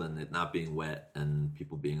the field and it not being wet and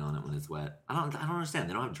people being on it when it's wet. I don't understand.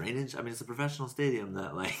 They don't have drainage. I mean, it's a professional stadium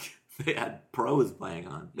that like they had pros playing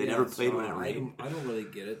on. They never played when it rained. I don't really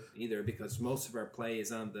get it either because most of our play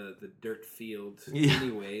is on the dirt field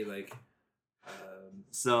anyway. Like,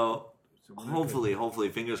 so hopefully,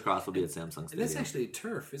 fingers crossed, we'll be at Samsung Stadium. And that's actually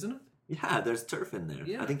turf, isn't it? Yeah, there's turf in there.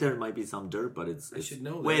 Yeah. I think there might be some dirt, but it's... I should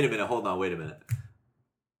know that. Wait a minute, hold on, wait a minute.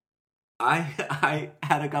 I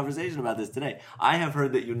had a conversation about this today. I have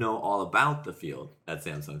heard that you know all about the field at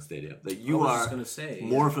Samsung Stadium. That you are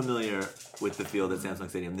more familiar with the field at Samsung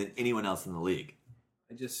Stadium than anyone else in the league.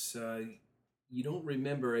 I just... you don't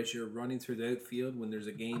remember as you're running through the outfield when there's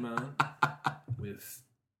a game on with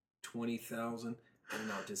 20,000... I don't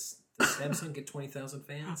know, does Samsung get 20,000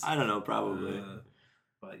 fans? I don't know, probably.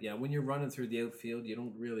 But yeah, when you're running through the outfield, you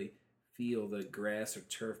don't really feel the grass or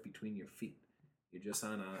turf between your feet. You're just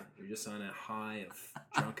on a high of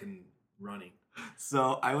drunken running.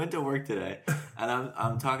 So I went to work today, and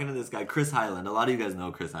I'm talking to this guy, Chris Highland. A lot of you guys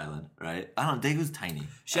know Chris Highland, right? I don't know, Daegu's tiny.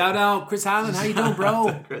 Shout out, Chris Highland. How you doing,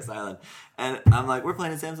 bro? Chris Highland. And I'm like, we're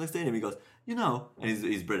playing at Samsung Stadium. He goes, and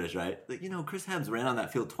he's British, right? Like, Chris Hebs ran on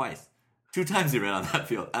that field twice. 2 times he ran on that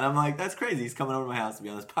field. And I'm like, that's crazy. He's coming over to my house to be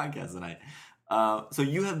on this podcast tonight. So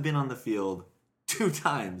you have been on the field 2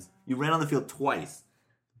 times. You ran on the field twice.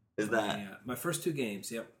 Is that... Yeah, my first 2 games,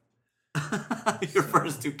 yep. Your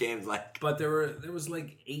first 2 games, like... But there was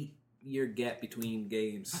like 8-year gap between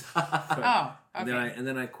games. Okay. And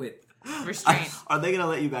then I quit. Restraint. Are they going to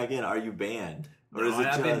let you back in? Are you banned? Or is it I've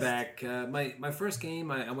just... been back. My first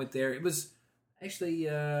game, I went there. It was actually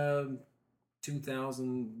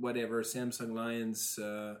 2000 whatever. Samsung Lions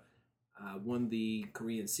won the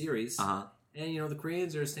Korean series, and the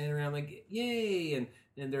Koreans are standing around like yay,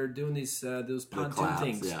 and they're doing those pontoon claps,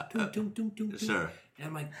 things. yeah. Sure. And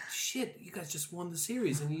I'm like, shit, you guys just won the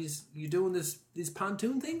series, and you're doing these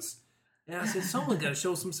pontoon things. And I said, someone got to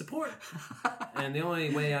show some support. And the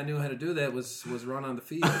only way I knew how to do that was run on the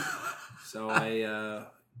field. So I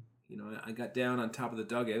got down on top of the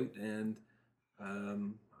dugout, and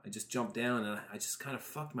I just jumped down, and I just kind of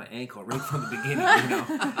fucked my ankle right from the beginning,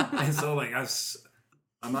 And so like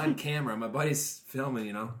I'm on camera, my buddy's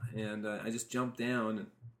filming, and I just jumped down and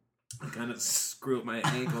I kind of screwed my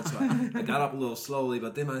ankle, so I got up a little slowly,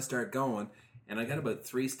 but then I started going, and I got about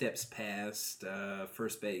 3 steps past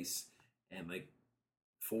first base, and like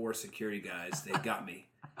 4 security guys, they got me,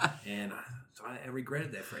 and so I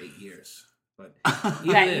regretted that for 8 years. But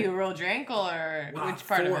you rolled your ankle, or which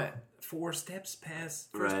part of it? 4 steps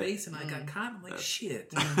past first base, and I got caught. I'm like,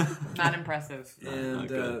 shit. Not impressive.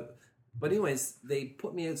 And but anyways, they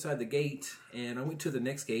put me outside the gate, and I went to the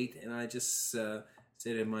next gate, and I just said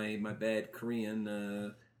in my bad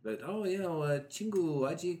Korean, 친구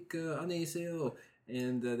아직 안녕하세요.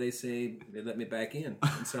 And they let me back in.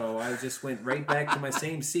 And so I just went right back to my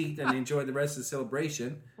same seat and enjoyed the rest of the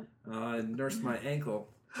celebration, and nursed my ankle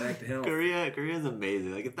back to health. Korea is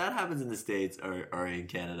amazing. Like, if that happens in the States or in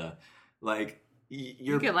Canada, like,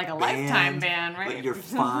 you get like a lifetime ban, right? Like, you're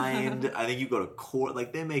fined. I think you go to court.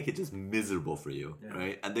 Like, they make it just miserable for you,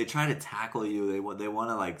 right? And they try to tackle you. They want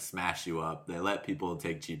to like smash you up. They let people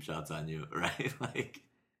take cheap shots on you, right? Like,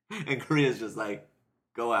 and Korea's just like,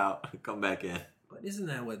 go out, come back in. But isn't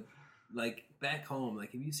that what, like, back home,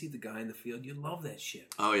 like, if you see the guy in the field, you love that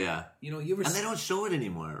shit. Oh, yeah. You ever and they don't show it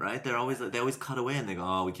anymore, right? They always cut away and they go,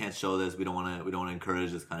 oh, we can't show this. We don't want to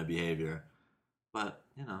encourage this kind of behavior. But,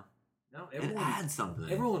 no, it adds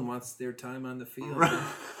something. Everyone wants their time on the field. Right.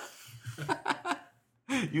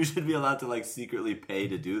 You should be allowed to, like, secretly pay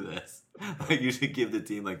to do this. Like, you should give the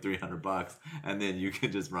team like $300, and then you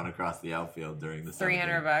can just run across the outfield during the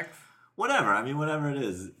 $300. Whatever. I mean, whatever it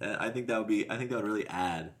is. I think that would really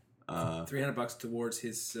add $300 towards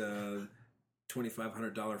his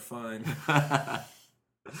 $2,500 fine. I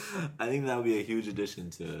think that would be a huge addition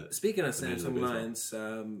to. Speaking of Samsung Lions,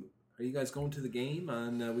 are you guys going to the game?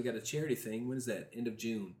 We got a charity thing. When is that? End of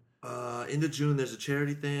June. End of June. There's a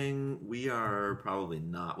charity thing. We are probably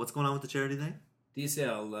not. What's going on with the charity thing?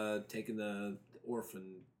 DSL taking the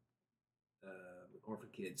orphan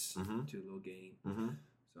kids to a little game. Mm-hmm.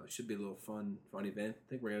 So it should be a little fun event. I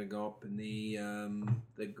think we're going to go up in the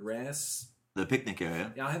grass. The picnic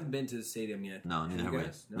area? Yeah, I haven't been to the stadium yet. No, neither have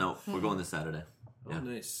we. No, we're going this Saturday. Oh,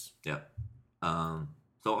 nice. Yeah.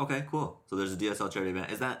 So, okay, cool. So there's a DSL charity event.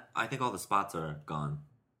 Is that, I think all the spots are gone,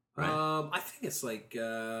 right? I think it's like,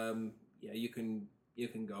 you can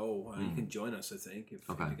go. You can join us, I think, if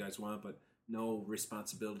you guys want, but no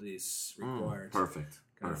responsibilities required. Perfect.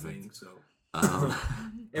 So...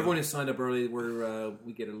 everyone who signed up early,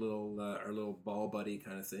 we get a little our little ball buddy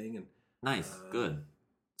kind of thing, and nice, good.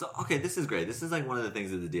 So okay, this is great. This is like one of the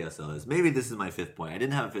things that the DSL is. Maybe this is my 5th point. I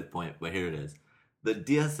didn't have a 5th point, but here it is. The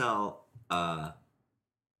DSL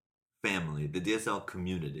family, the DSL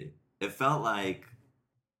community. It felt like,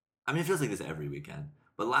 I mean, it feels like this every weekend,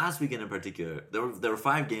 but last weekend in particular, there were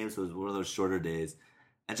 5 games. So it was one of those shorter days,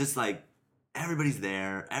 and just like everybody's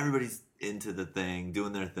there, everybody's into the thing,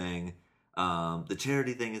 doing their thing. The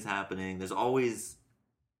charity thing is happening. There's always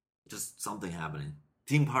just something happening.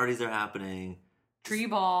 Team parties are happening. Tree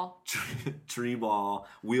ball,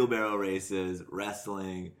 wheelbarrow races,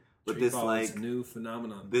 wrestling. But tree this ball like is a new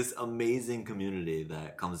phenomenon. This amazing community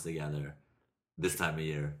that comes together this time of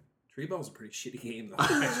year. Tree ball's a pretty shitty game, though.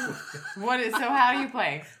 So how do you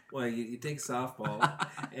play? Well, you take softball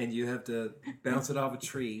and you have to bounce it off a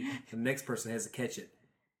tree, and the next person has to catch it.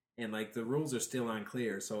 And like the rules are still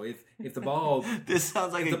unclear, so if the ball this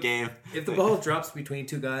sounds like a game. If the ball drops between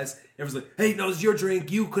 2 guys, everyone's like, "Hey, no, it's your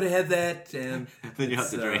drink. You could have had that." And then you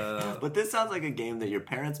have to drink. But this sounds like a game that your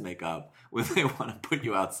parents make up when they want to put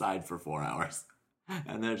you outside for 4 hours,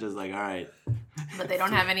 and they're just like, "All right." But they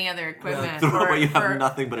don't have any other equipment. You have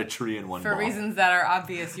nothing but a tree and one ball. For reasons that are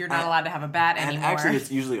obvious, you're not allowed to have a bat anymore. And actually,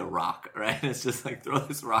 it's usually a rock, right? It's just like throw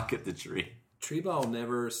this rock at the tree. Tree ball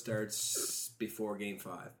never starts before Game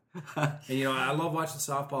 5. And I love watching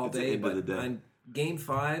softball all day, but on Game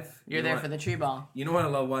 5, you're there for the tree ball. You know what I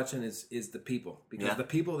love watching is the people, because the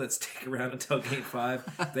people that stick around until Game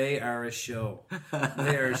 5, they are a show.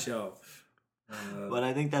 They are a show. But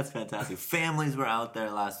I think that's fantastic. Families were out there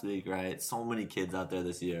last week, right? So many kids out there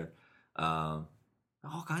this year. All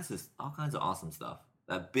kinds of awesome stuff.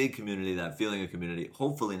 That big community, that feeling of community.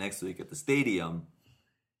 Hopefully next week at the stadium.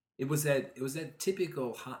 It was that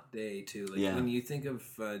typical hot day too. Like when you think of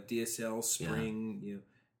DSL spring,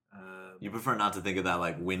 you prefer not to think of that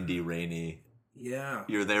like windy, rainy. Yeah.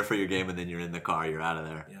 You're there for your game and then you're in the car. You're out of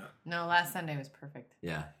there. Yeah. No, last Sunday was perfect.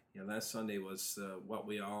 Yeah. Yeah. Last Sunday was what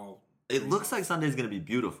we all. It looks like Sunday's going to be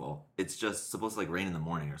beautiful. It's just supposed to like rain in the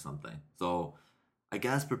morning or something. So, I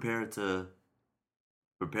guess prepare to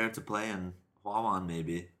play in Huawan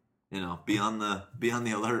maybe. Be on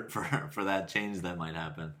the alert for that change that might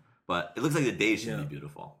happen. But it looks like the day should be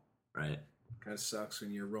beautiful, right? Kind of sucks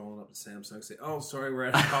when you're rolling up to Samsung and say, "Oh, sorry, we're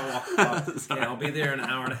at Huawan. Yeah, I'll be there in an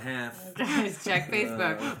hour and a half." Just check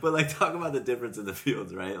Facebook. But like, talk about the difference in the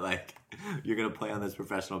fields, right? Like, you're gonna play on this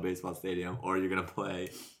professional baseball stadium, or you're gonna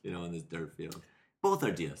play, in this dirt field. Both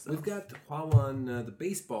are DSL. We've got Huawan, the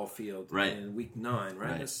baseball field, right. in week 9,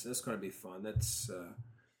 right? That's going to be fun. It's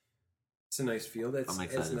a nice field. I'm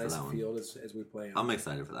excited for that one. Field as we play. I'm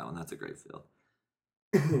excited for that one. That's a great field.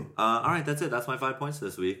 All right, that's it. That's my 5 points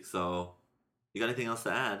this week. So, you got anything else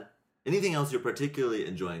to add? Anything else you're particularly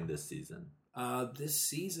enjoying this season? This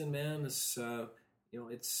season, man, is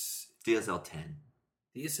it's DSL 10.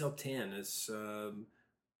 DSL 10 is.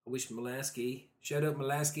 I wish Mulaski, shout out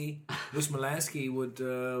Mulaski. Wish Mulaski would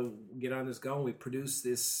get on this go. We produced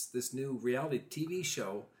this new reality TV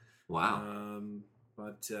show. Wow.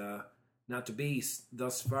 But not to be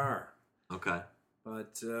thus far. Okay.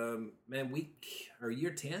 But man,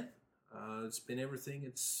 year 10, it's been everything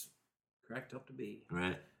it's cracked up to be.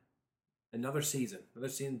 Right. Another season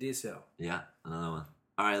DSL. Yeah, another one.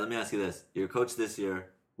 All right, let me ask you this: your coach this year,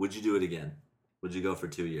 would you do it again? Would you go for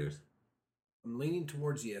 2 years? I'm leaning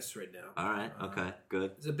towards yes right now. All right. Okay.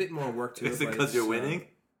 Good. There's a bit more work to it. Is it because you're winning?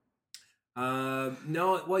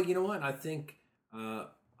 No. Well, you know what? I think I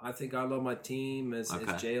love my team as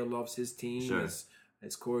Jayo loves his team, sure.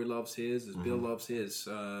 as Corey loves his, as Bill loves his.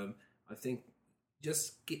 I think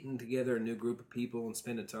just getting together a new group of people and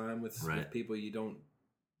spending time with people you don't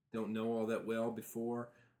know all that well before,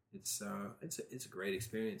 it's a great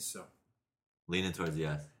experience. So leaning towards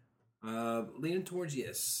yes. Leaning towards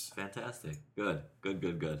yes. Fantastic. Good.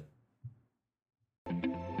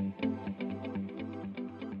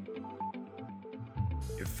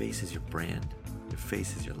 Your face is your brand. Your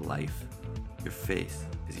face is your life. Your face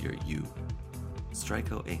is your you.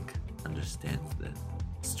 Stryko Inc. understands this.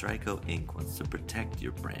 Stryko Inc. wants to protect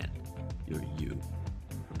your brand, your you,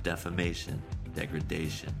 from defamation,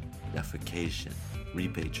 degradation, defecation,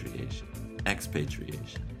 repatriation,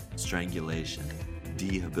 expatriation, strangulation,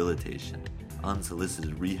 dehabilitation,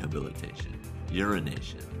 unsolicited rehabilitation,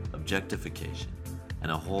 urination, objectification,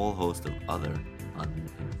 and a whole host of other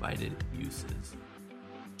uninvited uses.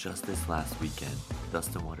 Just this last weekend,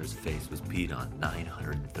 Dustin Waters' face was peed on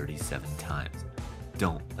 937 times.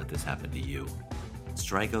 Don't let this happen to you.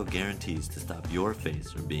 Stryko guarantees to stop your face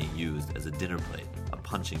from being used as a dinner plate, a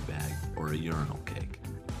punching bag, or a urinal cake.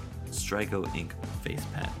 Stryko Inc. Face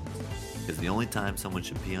Patents. Because the only time someone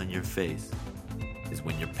should pee on your face is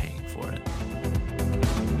when you're paying for it.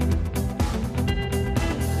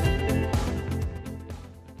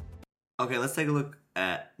 Okay, let's take a look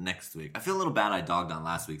at next week. I feel a little bad I dogged on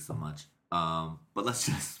last week so much. But let's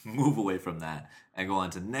just move away from that and go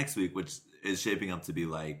on to next week, which is shaping up to be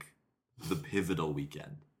like the pivotal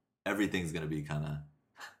weekend. Everything's going to be kind of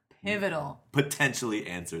pivotal. Potentially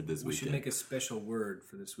answered this weekend. We should make a special word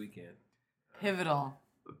for this weekend. Pivotal.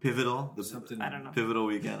 Pivotal? Something, I don't know. Pivotal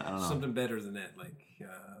weekend? I don't know. Something better than that, like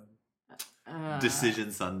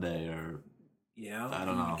Decision Sunday or I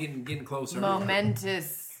don't know. Getting closer.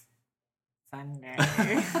 Momentous Sunday.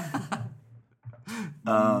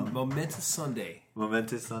 Momentous Sunday.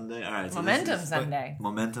 Momentous Sunday. All right. So Momentum Sunday.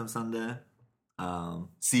 Momentum Sunday.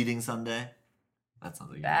 Seeding Sunday. That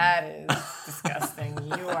sounds like that is disgusting.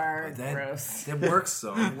 You are gross. It works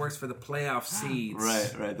though. It works for the playoff seeds.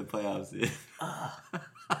 Right. The playoff seeds.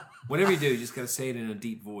 Whatever you do, you just gotta say it in a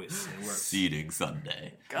deep voice. It works. Seeding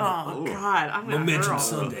Sunday. Oh God, I'm gonna Momentum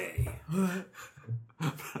Sunday.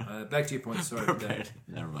 Back to your point. Sorry.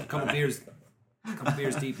 Never mind. A couple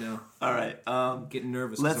beers deep now. All right. Getting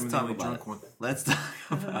nervous. Let's talk about it. Let's talk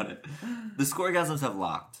about it. The Scoregasms have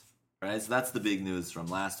locked. Right, so that's the big news from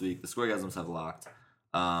last week. The Scoregasms have locked.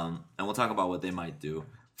 And we'll talk about what they might do.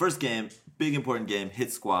 First game, big important game,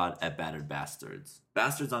 Hit Squad at Battered Bastards.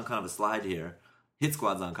 Bastards on kind of a slide here. Hit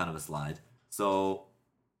Squad's on kind of a slide. So,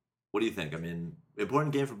 what do you think? I mean,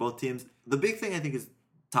 important game for both teams. The big thing, I think, is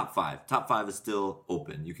top 5. Top 5 is still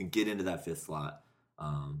open. You can get into that 5th slot.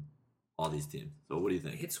 all these teams. So what do you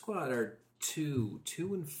think? Hit Squad are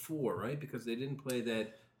 2-4, right? Because they didn't play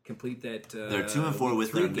complete that. They're 2-4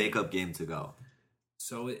 with their makeup game to go.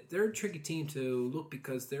 So they're a tricky team to look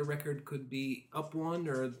because their record could be up 1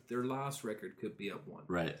 or their loss record could be up 1.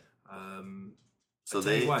 Right. So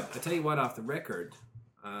I tell you what, off the record,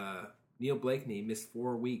 Neil Blakeney missed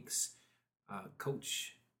 4 weeks.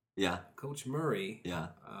 Coach Murray. Yeah.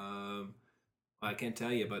 I can't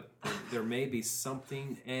tell you, but there may be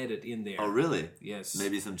something added in there. Oh, really? Yes.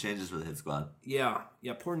 Maybe some changes for the Hit Squad. Yeah.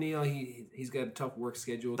 Poor Neil. He's got a tough work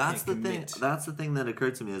schedule. That's the thing. That's the thing that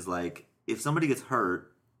occurred to me is like if somebody gets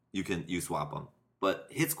hurt, you swap them. But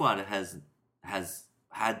Hit Squad has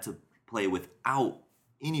had to play without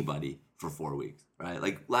anybody for 4 weeks, right?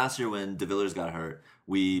 Like last year when DeVillers got hurt,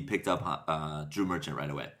 we picked up Drew Merchant right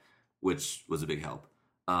away, which was a big help.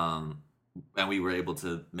 And we were able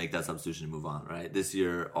to make that substitution and move on, right? This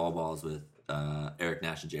year, all balls with Eric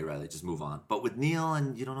Nash and Jay Riley, just move on. But with Neil,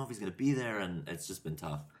 and you don't know if he's going to be there, and it's just been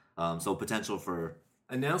tough. So potential for...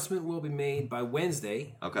 Announcement will be made by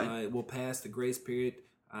Wednesday. Okay. It will pass the grace period.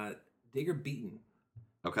 Digger Beaton.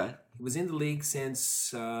 Okay. He was in the league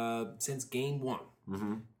since game 1.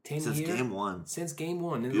 Mm-hmm. Since game 1. Since game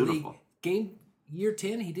 1 in Beautiful. the league. Year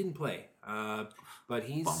 10, he didn't play. But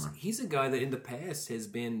he's a guy that in the past has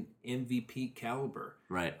been MVP caliber.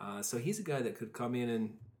 Right. So he's a guy that could come in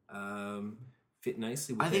and fit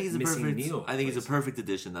nicely with he's Neil. I think he's a perfect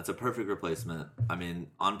addition. That's a perfect replacement. I mean,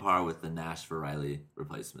 on par with the Nash for Riley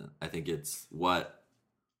replacement. I think it's what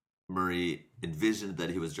Murray envisioned that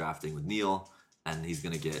he was drafting with Neil, and he's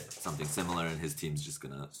going to get something similar, and his team's just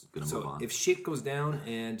going to move on. If shit goes down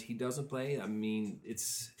and he doesn't play, I mean,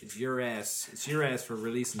 it's your ass. It's your ass for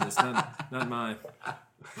releasing this, not mine.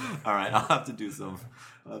 All right, I'll have to do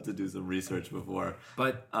some research before.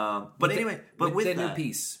 But anyway, with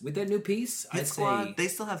that new piece, Hit Squad, they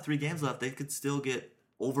still have 3 games left. They could still get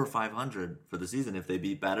over 500 for the season if they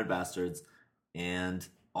beat Battered Bastards and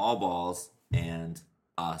All Balls and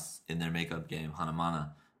us in their makeup game,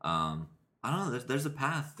 Hanamana. I don't know. There's a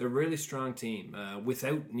path. They're a really strong team.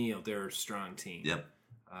 Without Neil, they're a strong team. Yep.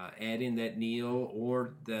 Add in that Neil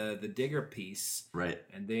or the Digger piece, right?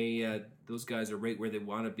 And those guys are right where they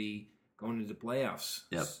want to be going into the playoffs.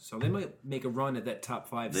 Yep. So they might make a run at that top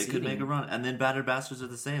 5. They could make a run, and then Battered Bastards are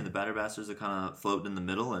the same. The Battered Bastards are kind of floating in the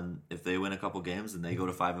middle, and if they win a couple games, then they go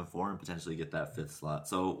to 5-4 and potentially get that 5th slot.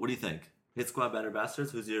 So what do you think? Hit Squad, Battered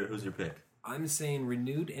Bastards. Who's your pick? I'm saying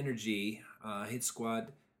renewed energy. Hit Squad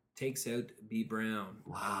takes out B. Brown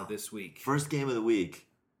this week. First game of the week.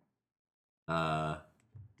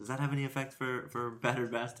 Does that have any effect for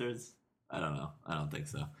Battered Bastards? I don't know. I don't think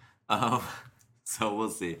so. So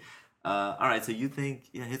we'll see. All right, so you think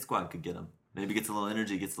Hit Squad could get him. Maybe gets a little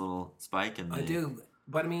energy, gets a little spike. And I do.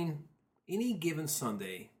 But, I mean, any given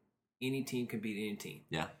Sunday, any team can beat any team.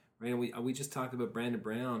 Yeah. Right? We just talked about Brandon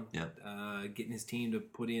Brown getting his team to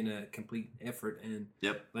put in a complete effort, and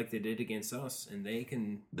like they did against us, and they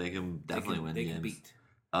can definitely win they games. Can beat.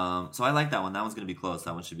 So I like that one. That one's going to be close.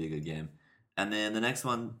 That one should be a good game. And then the next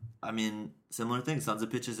one, I mean, similar thing. Sons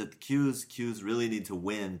of Pitches at the Qs. Qs really need to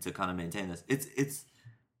win to kind of maintain this. It's.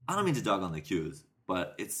 I don't mean to dog on the Qs,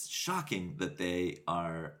 but it's shocking that they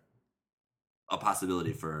are a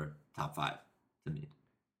possibility for top 5 to me.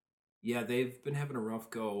 Yeah, they've been having a rough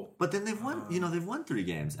go. But then they've won. They've won 3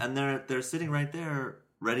 games, and they're sitting right there,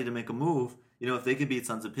 ready to make a move. If they could beat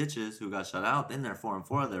Sons of Pitches, who got shut out, then they're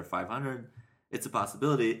 4-4. They're 500. It's a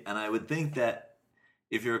possibility, and I would think that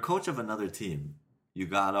if you're a coach of another team, you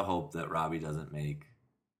gotta hope that Robbie doesn't make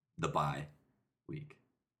the bye week,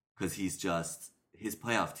 because his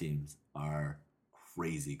playoff teams are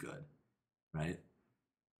crazy good, right?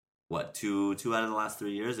 What, two out of the last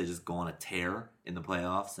 3 years, they just go on a tear in the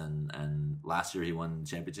playoffs, and last year he won the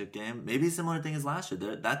championship game. Maybe a similar thing as last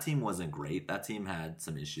year. That team wasn't great. That team had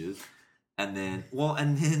some issues. And then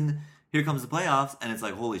here comes the playoffs, and it's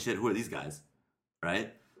like, holy shit, who are these guys?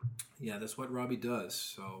 Right? Yeah, that's what Robbie does.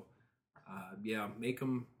 So, make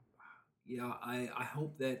them. Yeah, I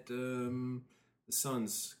hope that the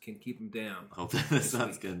Suns can keep them down. I hope that the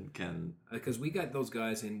Suns can. Because we got those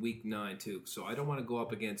guys in week 9 too. So I don't want to go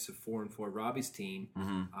up against a 4-4 Robbie's team,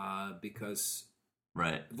 because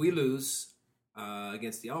if we lose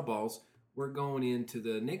against the All Balls, we're going into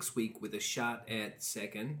the next week with a shot at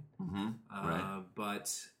second.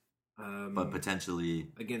 But potentially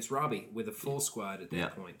against Robbie with a full squad at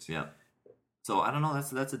that point. Yeah. So I don't know.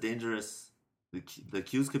 That's a dangerous. The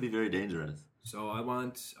Qs could be very dangerous. So I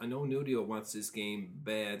know Nudio wants this game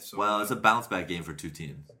bad. So it's a bounce back game for 2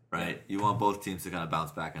 teams, right? You want both teams to kind of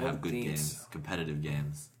bounce back and have good games, competitive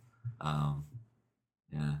games.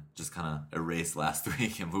 Yeah, just kind of erase last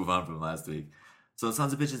week and move on from last week. So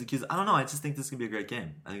Sons of Bitches and Q's. I don't know. I just think this is going to be a great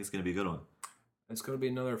game. I think it's going to be a good one. It's going to be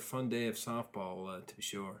another fun day of softball, to be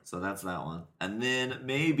sure. So that's that one. And then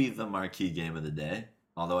maybe the marquee game of the day.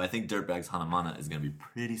 Although I think Dirtbags Hanamana is going to be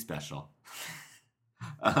pretty special.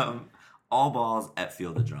 All balls at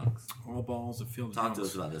Field of Drunks. All balls at Field of Talk Drunks. to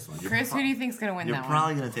us about this one. Chris, who do you think's going to win that You're one?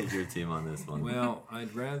 probably going to take your team on this one. Well,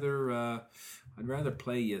 I'd rather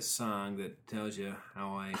play you a song that tells you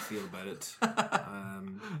how I feel about it. All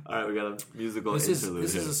right, we got a musical This interlude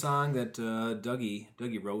is here. a song that Dougie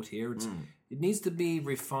wrote here. It needs to be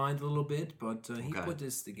refined a little bit, but he Okay. put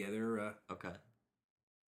this together. Okay.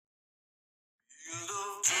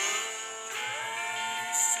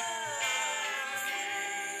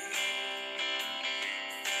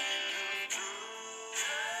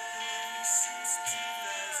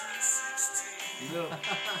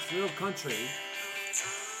 It's a little country.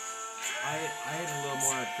 I had a little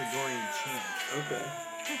more Gregorian chant. Okay.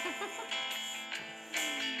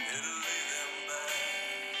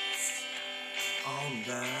 On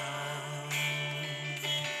down,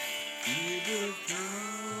 Field of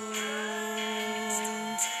Drunks.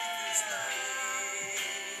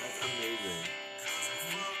 That's amazing.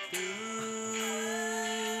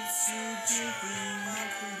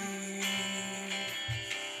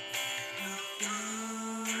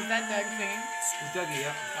 Is that Doug singing? It's Dougie,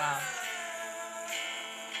 yeah. Wow.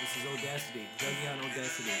 This is Audacity. Dougie on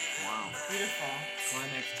Audacity. Wow. Beautiful.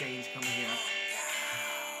 Climax change coming here.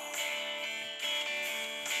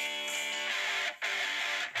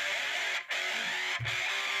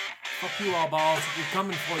 Fuck you all balls. We're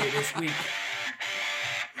coming for you this week.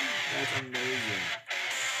 That's amazing.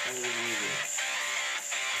 That is amazing.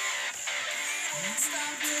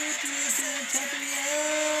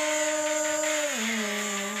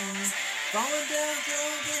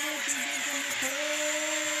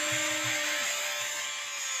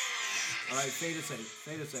 All right, fade us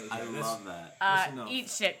out. I love that. Listen up. Eat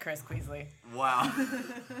shit, Chris Queasley. Wow.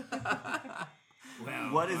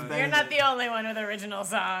 Wow. What is better? You're not the only one with original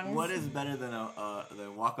songs. What is better than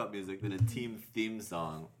walk-up music than a team theme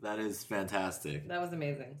song? That is fantastic. That was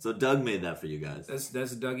amazing. So Doug made that for you guys. That's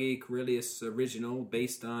a Dougie Corellius original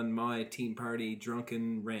based on my Team Party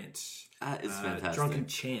drunken rant. That is fantastic. Drunken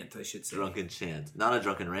chant, I should say. Drunken chant, not a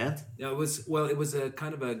drunken rant. Yeah, it was a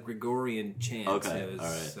kind of a Gregorian chant. Okay, It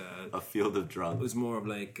was, all right. A field of it drunks. was more of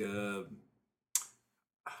like,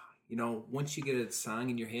 once you get a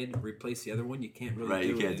song in your head, replace the other one. You can't really Right, do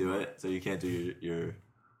you it can't do anymore. it, so you can't do your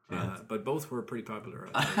chant. But both were pretty popular.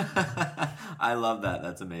 I think. I love that.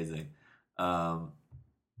 That's amazing.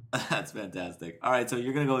 That's fantastic. All right, so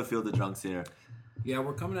you're gonna go with Field of Drunks here. Yeah,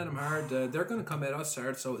 we're coming at them hard. They're going to come at us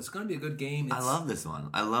hard, so it's going to be a good game. I love this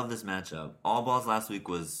one. I love this matchup. All balls last week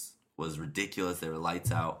was ridiculous. They were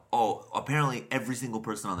lights out. Oh, apparently every single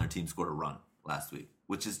person on their team scored a run last week,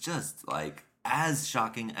 which is just like as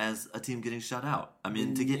shocking as a team getting shut out. I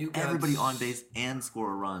mean, to get everybody on base and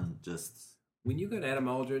score a run, just when you got Adam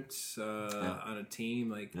Aldrich on a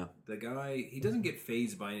team, like the guy, he doesn't get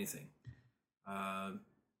fazed by anything.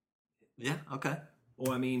 yeah, okay.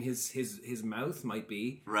 Oh, I mean, his mouth might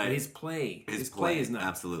be right. But his play is not.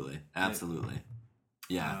 Absolutely.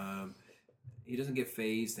 Yeah. He doesn't get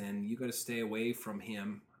phased, and you got to stay away from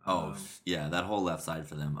him. Yeah, that whole left side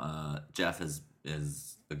for them. Jeff is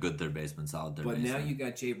a good third baseman, solid third baseman. But now you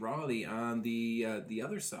got Jay Raleigh on the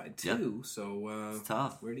other side too. Yep. So it's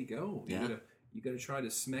tough. Where'd he go? Yeah. You got to try to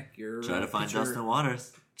smack your try to find pitcher, Justin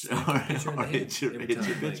Waters or hit your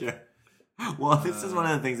pitcher. Well, this is one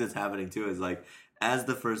of the things that's happening too. Is like as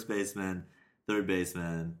the first baseman, third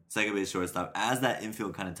baseman, second base, shortstop, as that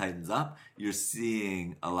infield kind of tightens up, you're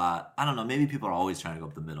seeing a lot. I don't know. Maybe people are always trying to go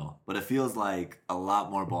up the middle, but it feels like a lot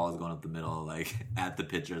more balls going up the middle, like at the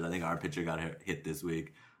pitchers. I think our pitcher got hit this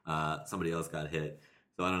week. Somebody else got hit.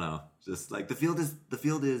 So I don't know. Just like the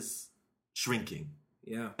field is shrinking.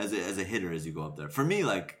 Yeah. As a hitter, as you go up there. For me,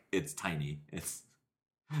 like it's tiny. It's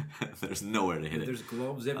there's nowhere to hit it. There's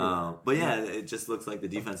gloves everywhere. But yeah, it just looks like the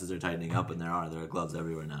defenses are tightening up, and there are gloves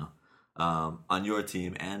everywhere now on your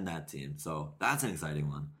team and that team. So that's an exciting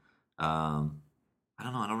one. I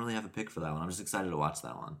don't know. I don't really have a pick for that one. I'm just excited to watch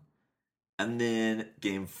that one. And then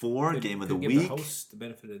game 4, game of the give week. The host the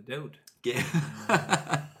benefit of the doubt.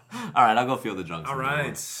 All right, I'll go Field of Drunks. All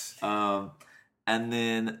right. And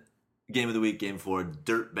then game of the week, game 4,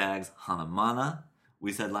 Dirtbags Hanamana.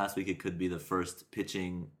 We said last week it could be the first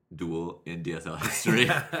pitching duel in DSL history.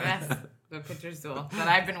 Yes, the pitcher's duel that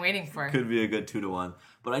I've been waiting for. Could be a good 2-1.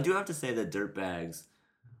 But I do have to say that Dirtbags,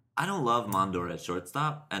 I don't love Mondor at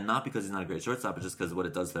shortstop, and not because he's not a great shortstop, but just because of what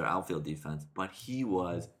it does to their outfield defense. But he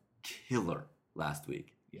was killer last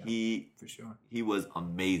week. Yeah, for sure. He was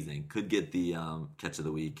amazing. Could get the catch of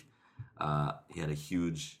the week. He had a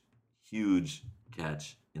huge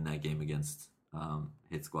catch in that game against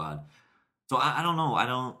Hit Squad. So I don't know. I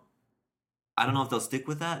don't know if they'll stick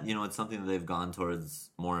with that. You know, it's something that they've gone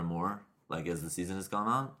towards more and more, like as the season has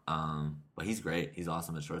gone on. But he's great. He's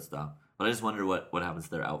awesome at shortstop. But I just wonder what happens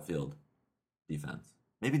to their outfield defense.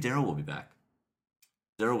 Maybe Daryl will be back.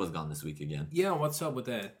 Daryl was gone this week again. Yeah, what's up with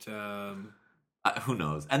that? Who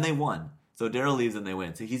knows? And they won. So Daryl leaves and they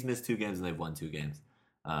win. So he's missed 2 games and they've won 2 games.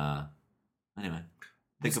 Anyway,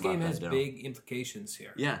 this game has big implications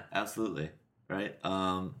here. Yeah, absolutely. Right?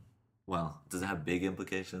 Well, does it have big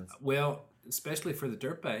implications? Well, especially for the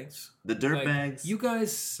Dirtbags. The Dirtbags. Like, you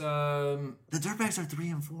guys... The Dirtbags are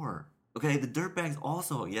 3-4. Okay, the Dirtbags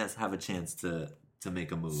also, yes, have a chance to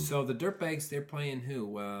make a move. So the Dirtbags, they're playing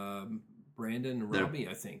who? Brandon and Robbie,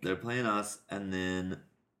 I think. They're playing us, and then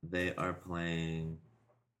they are playing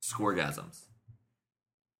Scoregasms.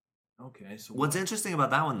 Okay, so... What's interesting about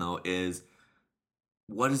that one, though, is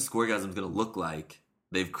what is Scoregasms going to look like?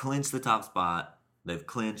 They've clinched the top spot. They've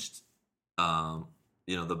clinched,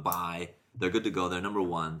 the bye. They're good to go. They're number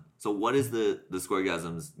 1. So what is the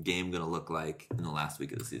Scoregasms game going to look like in the last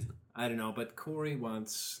week of the season? I don't know, but Corey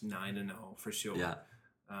wants 9-0 for sure. Yeah.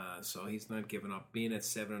 So he's not giving up. Being at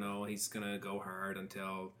 7-0, he's going to go hard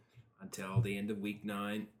until the end of week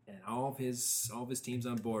 9, and all of his teams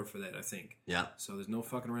on board for that, I think. Yeah. So there's no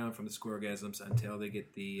fucking around from the Scoregasms until they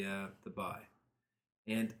get the bye.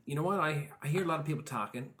 And you know what? I hear a lot of people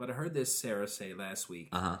talking, but I heard this Sarah say last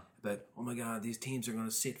week. But oh my God, these teams are going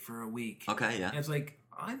to sit for a week. Okay, yeah. And it's like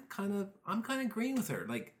I'm kind of agreeing with her.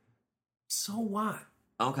 Like, so what?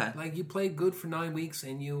 Okay. Like, you played good for 9 weeks,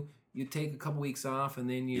 and you take a couple weeks off, and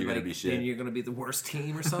then you're gonna be shit. Then you're gonna be the worst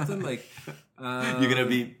team or something. Like, you're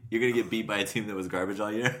gonna get beat by a team that was garbage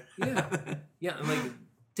all year. yeah. And like,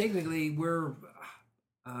 technically, we're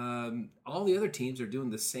all the other teams are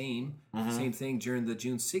doing the same thing during the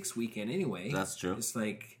June 6th weekend anyway. That's true. It's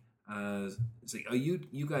like oh,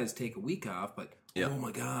 you guys take a week off, but oh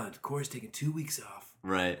my God, Corey's taking 2 weeks off.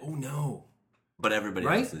 Right. Oh no. But everybody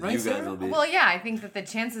else is. Right, you guys Sarah? will be. Well, yeah, I think that the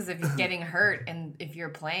chances of you getting hurt and if you're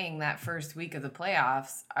playing that first week of the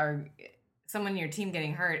playoffs are someone in your team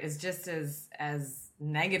getting hurt is just as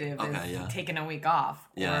negative as taking a week off.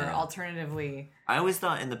 Alternatively, I always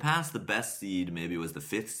thought in the past the best seed maybe was the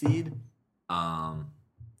 5th seed,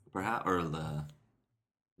 perhaps, or the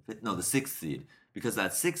 6th seed, because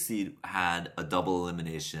that 6th seed had a double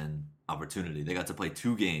elimination opportunity. They got to play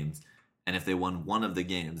 2 games, and if they won one of the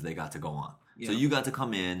games, they got to go on. Yeah. So you got to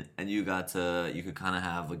come in, and you could kind of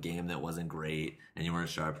have a game that wasn't great, and you weren't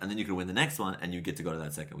sharp, and then you could win the next one, and you get to go to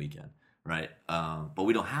that second weekend, right? But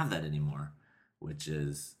we don't have that anymore, which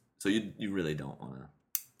is so you really don't want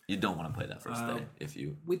to play that first day if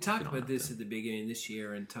you. We talked about this at the beginning of this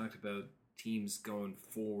year and talked about teams going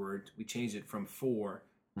forward. We changed it from 4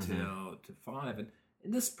 to 5, and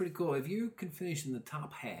this is pretty cool. If you can finish in the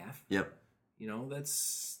top half, yep. You know,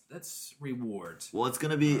 that's rewards. Well, it's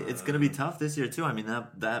gonna be tough this year too. I mean,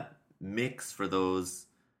 that mix for those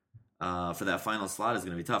for that final slot is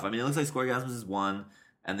gonna be tough. I mean, it looks like Scoregasms is 1,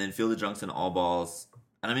 and then Field of Drunks and All Balls,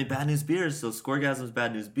 and I mean Bad News Beers. So Scoregasms,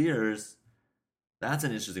 Bad News Beers, that's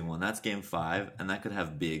an interesting one. That's game 5, and that could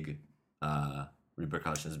have big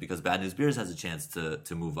repercussions because Bad News Beers has a chance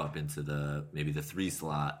to move up into maybe the 3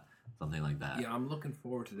 slot, something like that. Yeah, I'm looking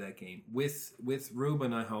forward to that game with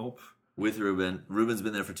Ruben. I hope. With Ruben. Ruben's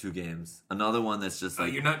been there for 2 games. Another one that's just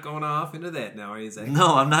like... you're not going off into that now, are you, Zach?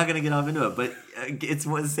 No, I'm not going to get off into it. But it's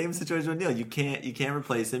the same situation with Neil. You can't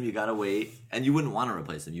replace him. You got to wait. And you wouldn't want to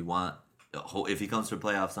replace him. You want... If he comes for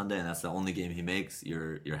playoff Sunday and that's the only game he makes,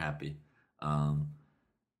 you're happy. No?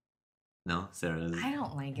 Sarah? I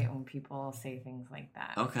don't like it when people say things like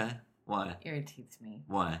that. Okay. Why? It irritates me.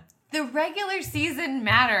 Why? The regular season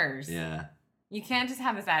matters. Yeah. You can't just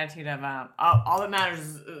have this attitude of, all that matters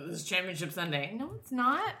is Championship Sunday. No, it's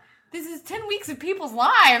not. This is 10 weeks of people's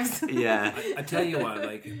lives. Yeah. I tell you what,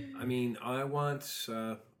 I want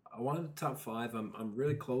the top 5. I'm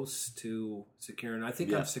really close to securing. I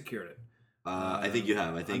think I've secured it. I think you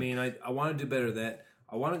have. I want to do better than that.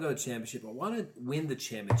 I want to go to championship. I want to win the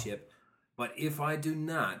championship. But if I do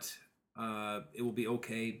not, it will be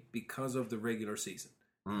okay because of the regular season.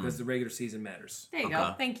 Because the regular season matters. There you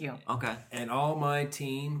go. Thank you. Okay. And all my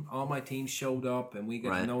team showed up, and we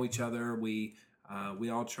got to know each other. We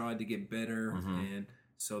all tried to get better, and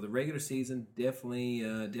so the regular season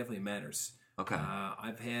definitely matters. Okay.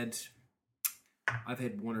 I've had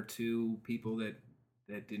 1 or 2 people that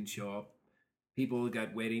didn't show up. People that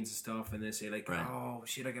got weddings and stuff, and they say like, "Oh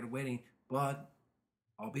shit, I got a wedding," but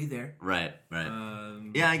I'll be there. Right.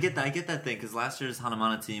 Yeah, I get that thing because last year's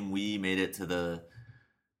Hanamana team, we made it to the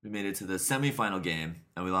semifinal game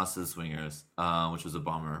and we lost to the Swingers, which was a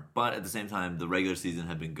bummer. But at the same time, the regular season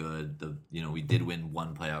had been good. We did win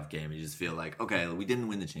one playoff game. You just feel like, okay, we didn't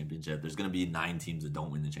win the championship. There's going to be 9 teams that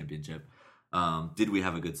don't win the championship. Did we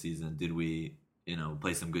have a good season? Did we,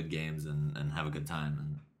 play some good games and have a good time?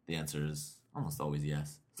 And the answer is almost always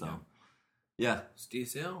yes. So, yeah. It's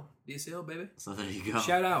DSL, baby. So there you go.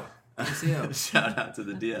 Shout out. DSL. Shout out to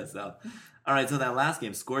the DSL. All right, so that last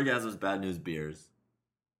game, Scoregasm's Bad News Beers.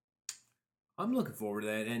 I'm looking forward to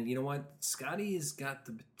that. And you know what? Scotty has got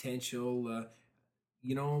the potential.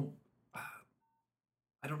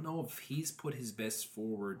 I don't know if he's put his best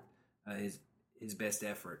forward, his best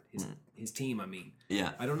effort, his team. I mean,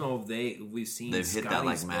 yeah. I don't know if we've seen they've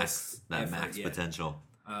Scotty's hit that max yet. potential.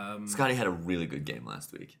 Scotty had a really good game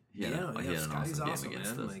last week. He had Scotty's an awesome, game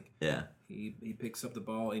against man. us. Like, yeah, he picks up the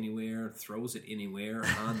ball anywhere, throws it anywhere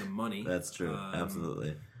on the money. That's true.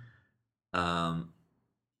 Absolutely.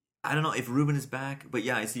 I don't know if Ruben is back, but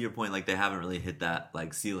yeah, I see your point. Like they haven't really hit that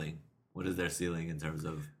like ceiling. What is their ceiling in terms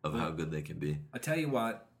of how good they can be? I tell you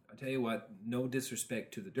what. No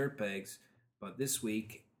disrespect to the Dirtbags, but this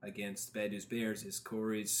week against Bad News Bears is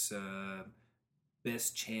Corey's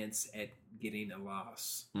best chance at getting a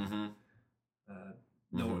loss. Mm-hmm.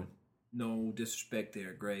 No disrespect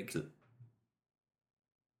there, Greg.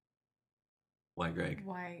 Why, Greg?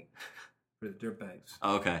 Why? For the Dirtbags.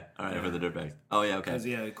 Oh, okay. All right, for the Dirtbags. Oh, yeah, okay.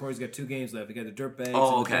 Because, Corey's got 2 games left. We got the Dirtbags.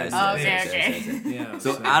 Oh, okay. Okay. Yeah.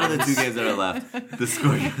 So out of the 2 games that are left, the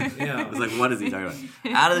score... Yeah. I was like, what is he talking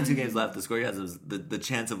about? Out of the 2 games left, the score the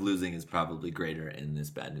chance of losing is probably greater in this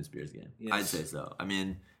Bad News Bears game. Yes. I'd say so. I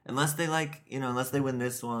mean, unless they unless they win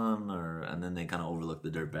this one, and then they kind of overlook the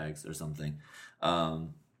Dirtbags or something.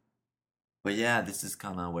 But yeah, this is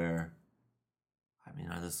kind of where... I mean,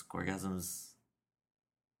 are the Scoregasms...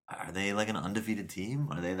 Are they like an undefeated team?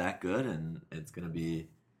 Are they that good? And it's going to be...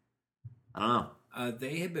 I don't know.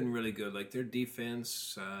 They have been really good. Like their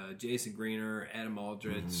defense, Jason Greener, Adam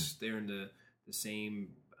Aldridge, they're in the same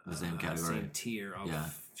category, same tier of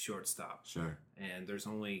shortstop. Sure. And there's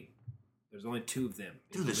only 2 of them.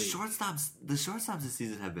 Dude, the shortstops this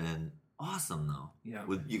season have been awesome though. Yeah.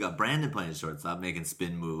 You got Brandon playing shortstop, making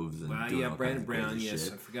spin moves and doing all Brandon kinds of Brown. crazy Yes,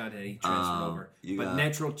 shit. I forgot that he transferred over. But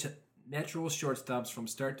natural shortstops from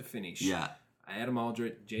start to finish. Yeah. Adam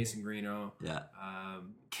Aldridge, Jason Greeno. Yeah.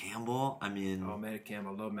 Campbell, I mean... Oh, Matty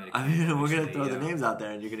Campbell. I love Matty Campbell. I mean, we're going to throw the names out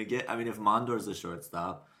there and you're going to get... I mean, if Mondor's a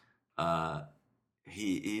shortstop,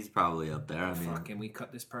 he's probably up there. Fuck, can we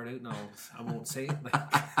cut this part out? No, I won't say it.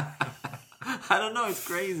 I don't know. It's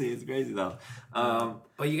crazy. It's crazy, though.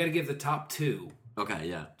 But you got to give the top 2. Okay,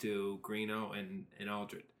 yeah. To Greeno and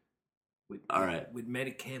Aldridge. All right. With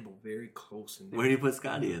Matty Campbell very close in there. Where do you put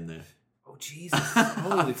Scotty in there? Oh, Jesus.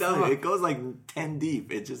 Holy fuck. You, it goes like 10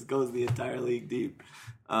 deep. It just goes the entire league deep.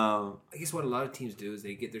 I guess what a lot of teams do is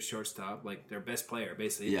they get their shortstop, like their best player,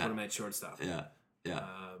 basically, put them at shortstop. Yeah.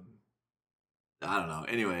 I don't know.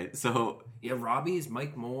 Anyway, so... Yeah, Robbie is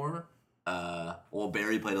Mike Moore. Well,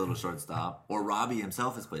 Barry played a little shortstop. Or Robbie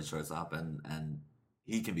himself has played shortstop, and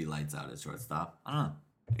he can be lights out at shortstop. I don't know.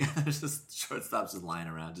 There's just shortstops just lying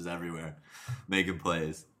around, just everywhere, making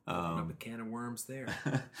plays. A can of worms there.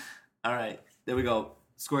 All right, there we go.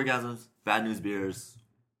 Scoregasms, Bad News Beers.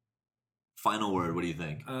 Final word. What do you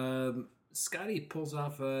think? Scotty pulls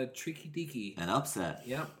off a tricky deaky. An upset.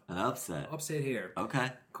 Yep. An upset. Upset here.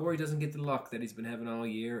 Okay. Corey doesn't get the luck that he's been having all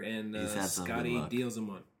year, and Scotty deals him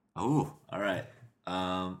one. Oh, all right.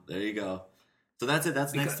 There you go. So that's it.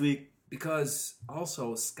 That's next week. Because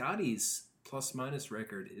also Scotty's plus-minus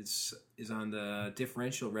record is on the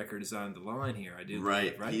differential record is on the line here. I do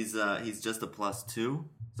right. Believe, right? He's just a +2,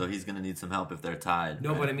 so he's going to need some help if they're tied.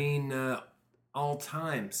 No, right? but I mean all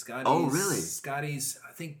time. Scotty's. Oh, really? Scotty's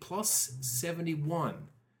I think +71.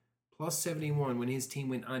 +71 when his team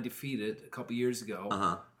went undefeated a couple years ago.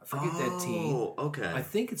 Uh-huh. I forget that team. Oh, okay. I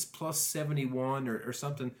think it's +71 or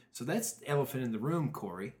something. So that's the elephant in the room,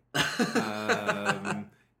 Corey.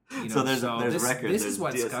 So there's records. This is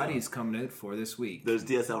what DSL. Scotty's coming out for this week. There's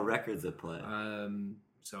DSL records at play.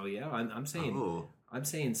 So yeah, I'm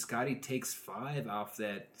saying Scotty takes 5 off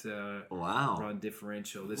that run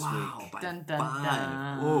differential this week. Dun, dun, 5.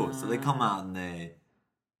 Dun. Oh, so they come out and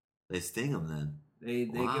they sting him then. They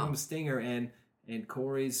give him a stinger, and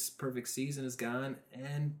Corey's perfect season is gone,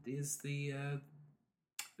 and is the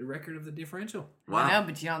record of the differential. Wow. I know,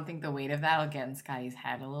 but you don't think the weight of that will get in Scotty's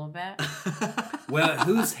head a little bit? Well,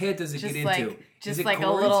 whose head does it get into? Just like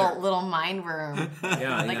Corey's a little mind room.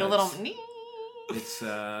 Yeah, like a little... It's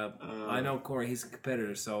I know Corey, he's a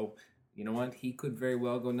competitor, so you know what? He could very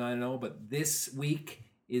well go 9-0, but this week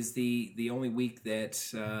is the only week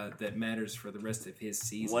that matters for the rest of his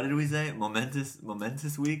season. What did we say?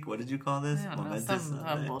 Momentous week? What did you call this? I don't know, Momentous some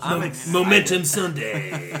Sunday. bullshit. I'm excited. Momentum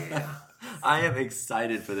Sunday. I am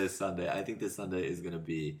excited for this Sunday. I think this Sunday is going to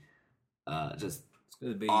be just It's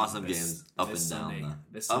gonna be awesome best- games up and best down Sunday. the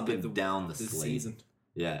Best up Sunday and of down the this slate. season.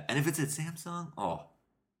 Yeah, and if it's at Samsung, oh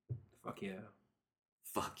Fuck yeah.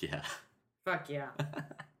 fuck yeah! Fuck yeah.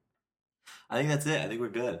 I think that's it. I think we're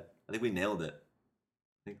good. I think we nailed it.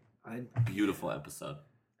 Beautiful episode.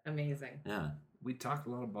 Amazing. Yeah, We talked a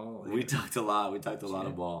lot of ball. we talked a lot. We talked a lot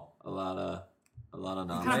of ball. A lot of Kind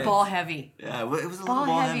nonsense. of ball heavy. Yeah, it was a little Ball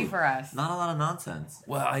ball heavy for us. Not a lot of nonsense.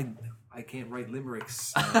 Well, I can't write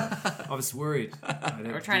limericks. I was worried.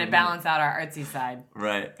 We're trying to balance out our artsy side.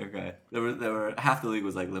 Right. Okay. There were half the league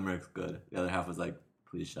was like Limerick's good. The other half was like,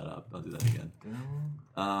 please shut up. Don't do that again.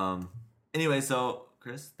 Anyway, so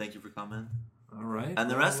Chris, thank you for coming. All right. And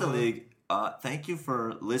the rest of the league, thank you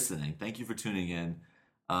for listening. Thank you for tuning in.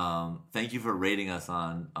 Thank you for rating us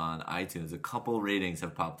on iTunes. A couple ratings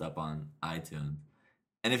have popped up on iTunes.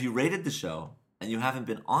 And if you rated the show and you haven't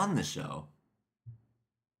been on the show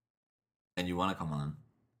and you want to come on,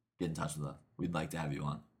 get in touch with us. We'd like to have you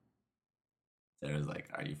on. Sarah's like,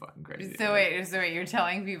 are you fucking crazy? So wait, you're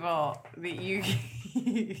telling people that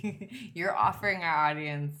you're offering our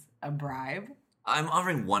audience a bribe? I'm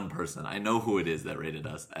offering one person. I know who it is that rated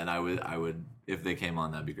us, and I would if they came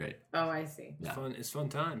on, that'd be great. Oh, I see. Yeah. It's fun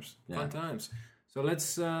times. Yeah. Fun times. So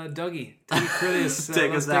let's Dougie Crillius,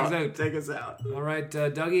 Take let's us out. out. Take us out. All right,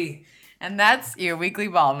 Dougie. And that's your weekly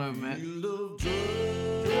ball movement.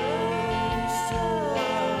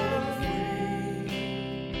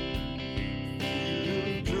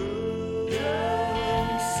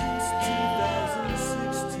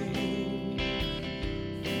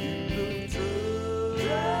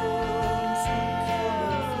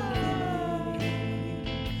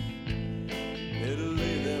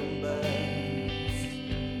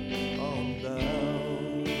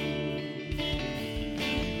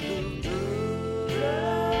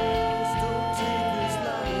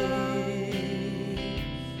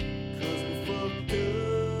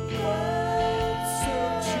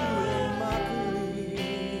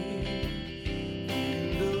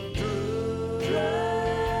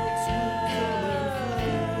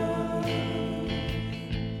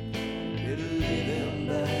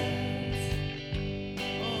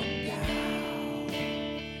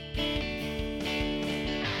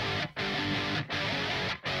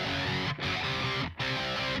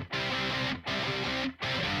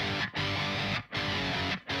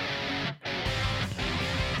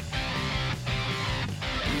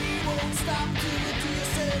 Stop till the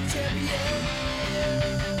DSL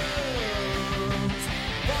champion.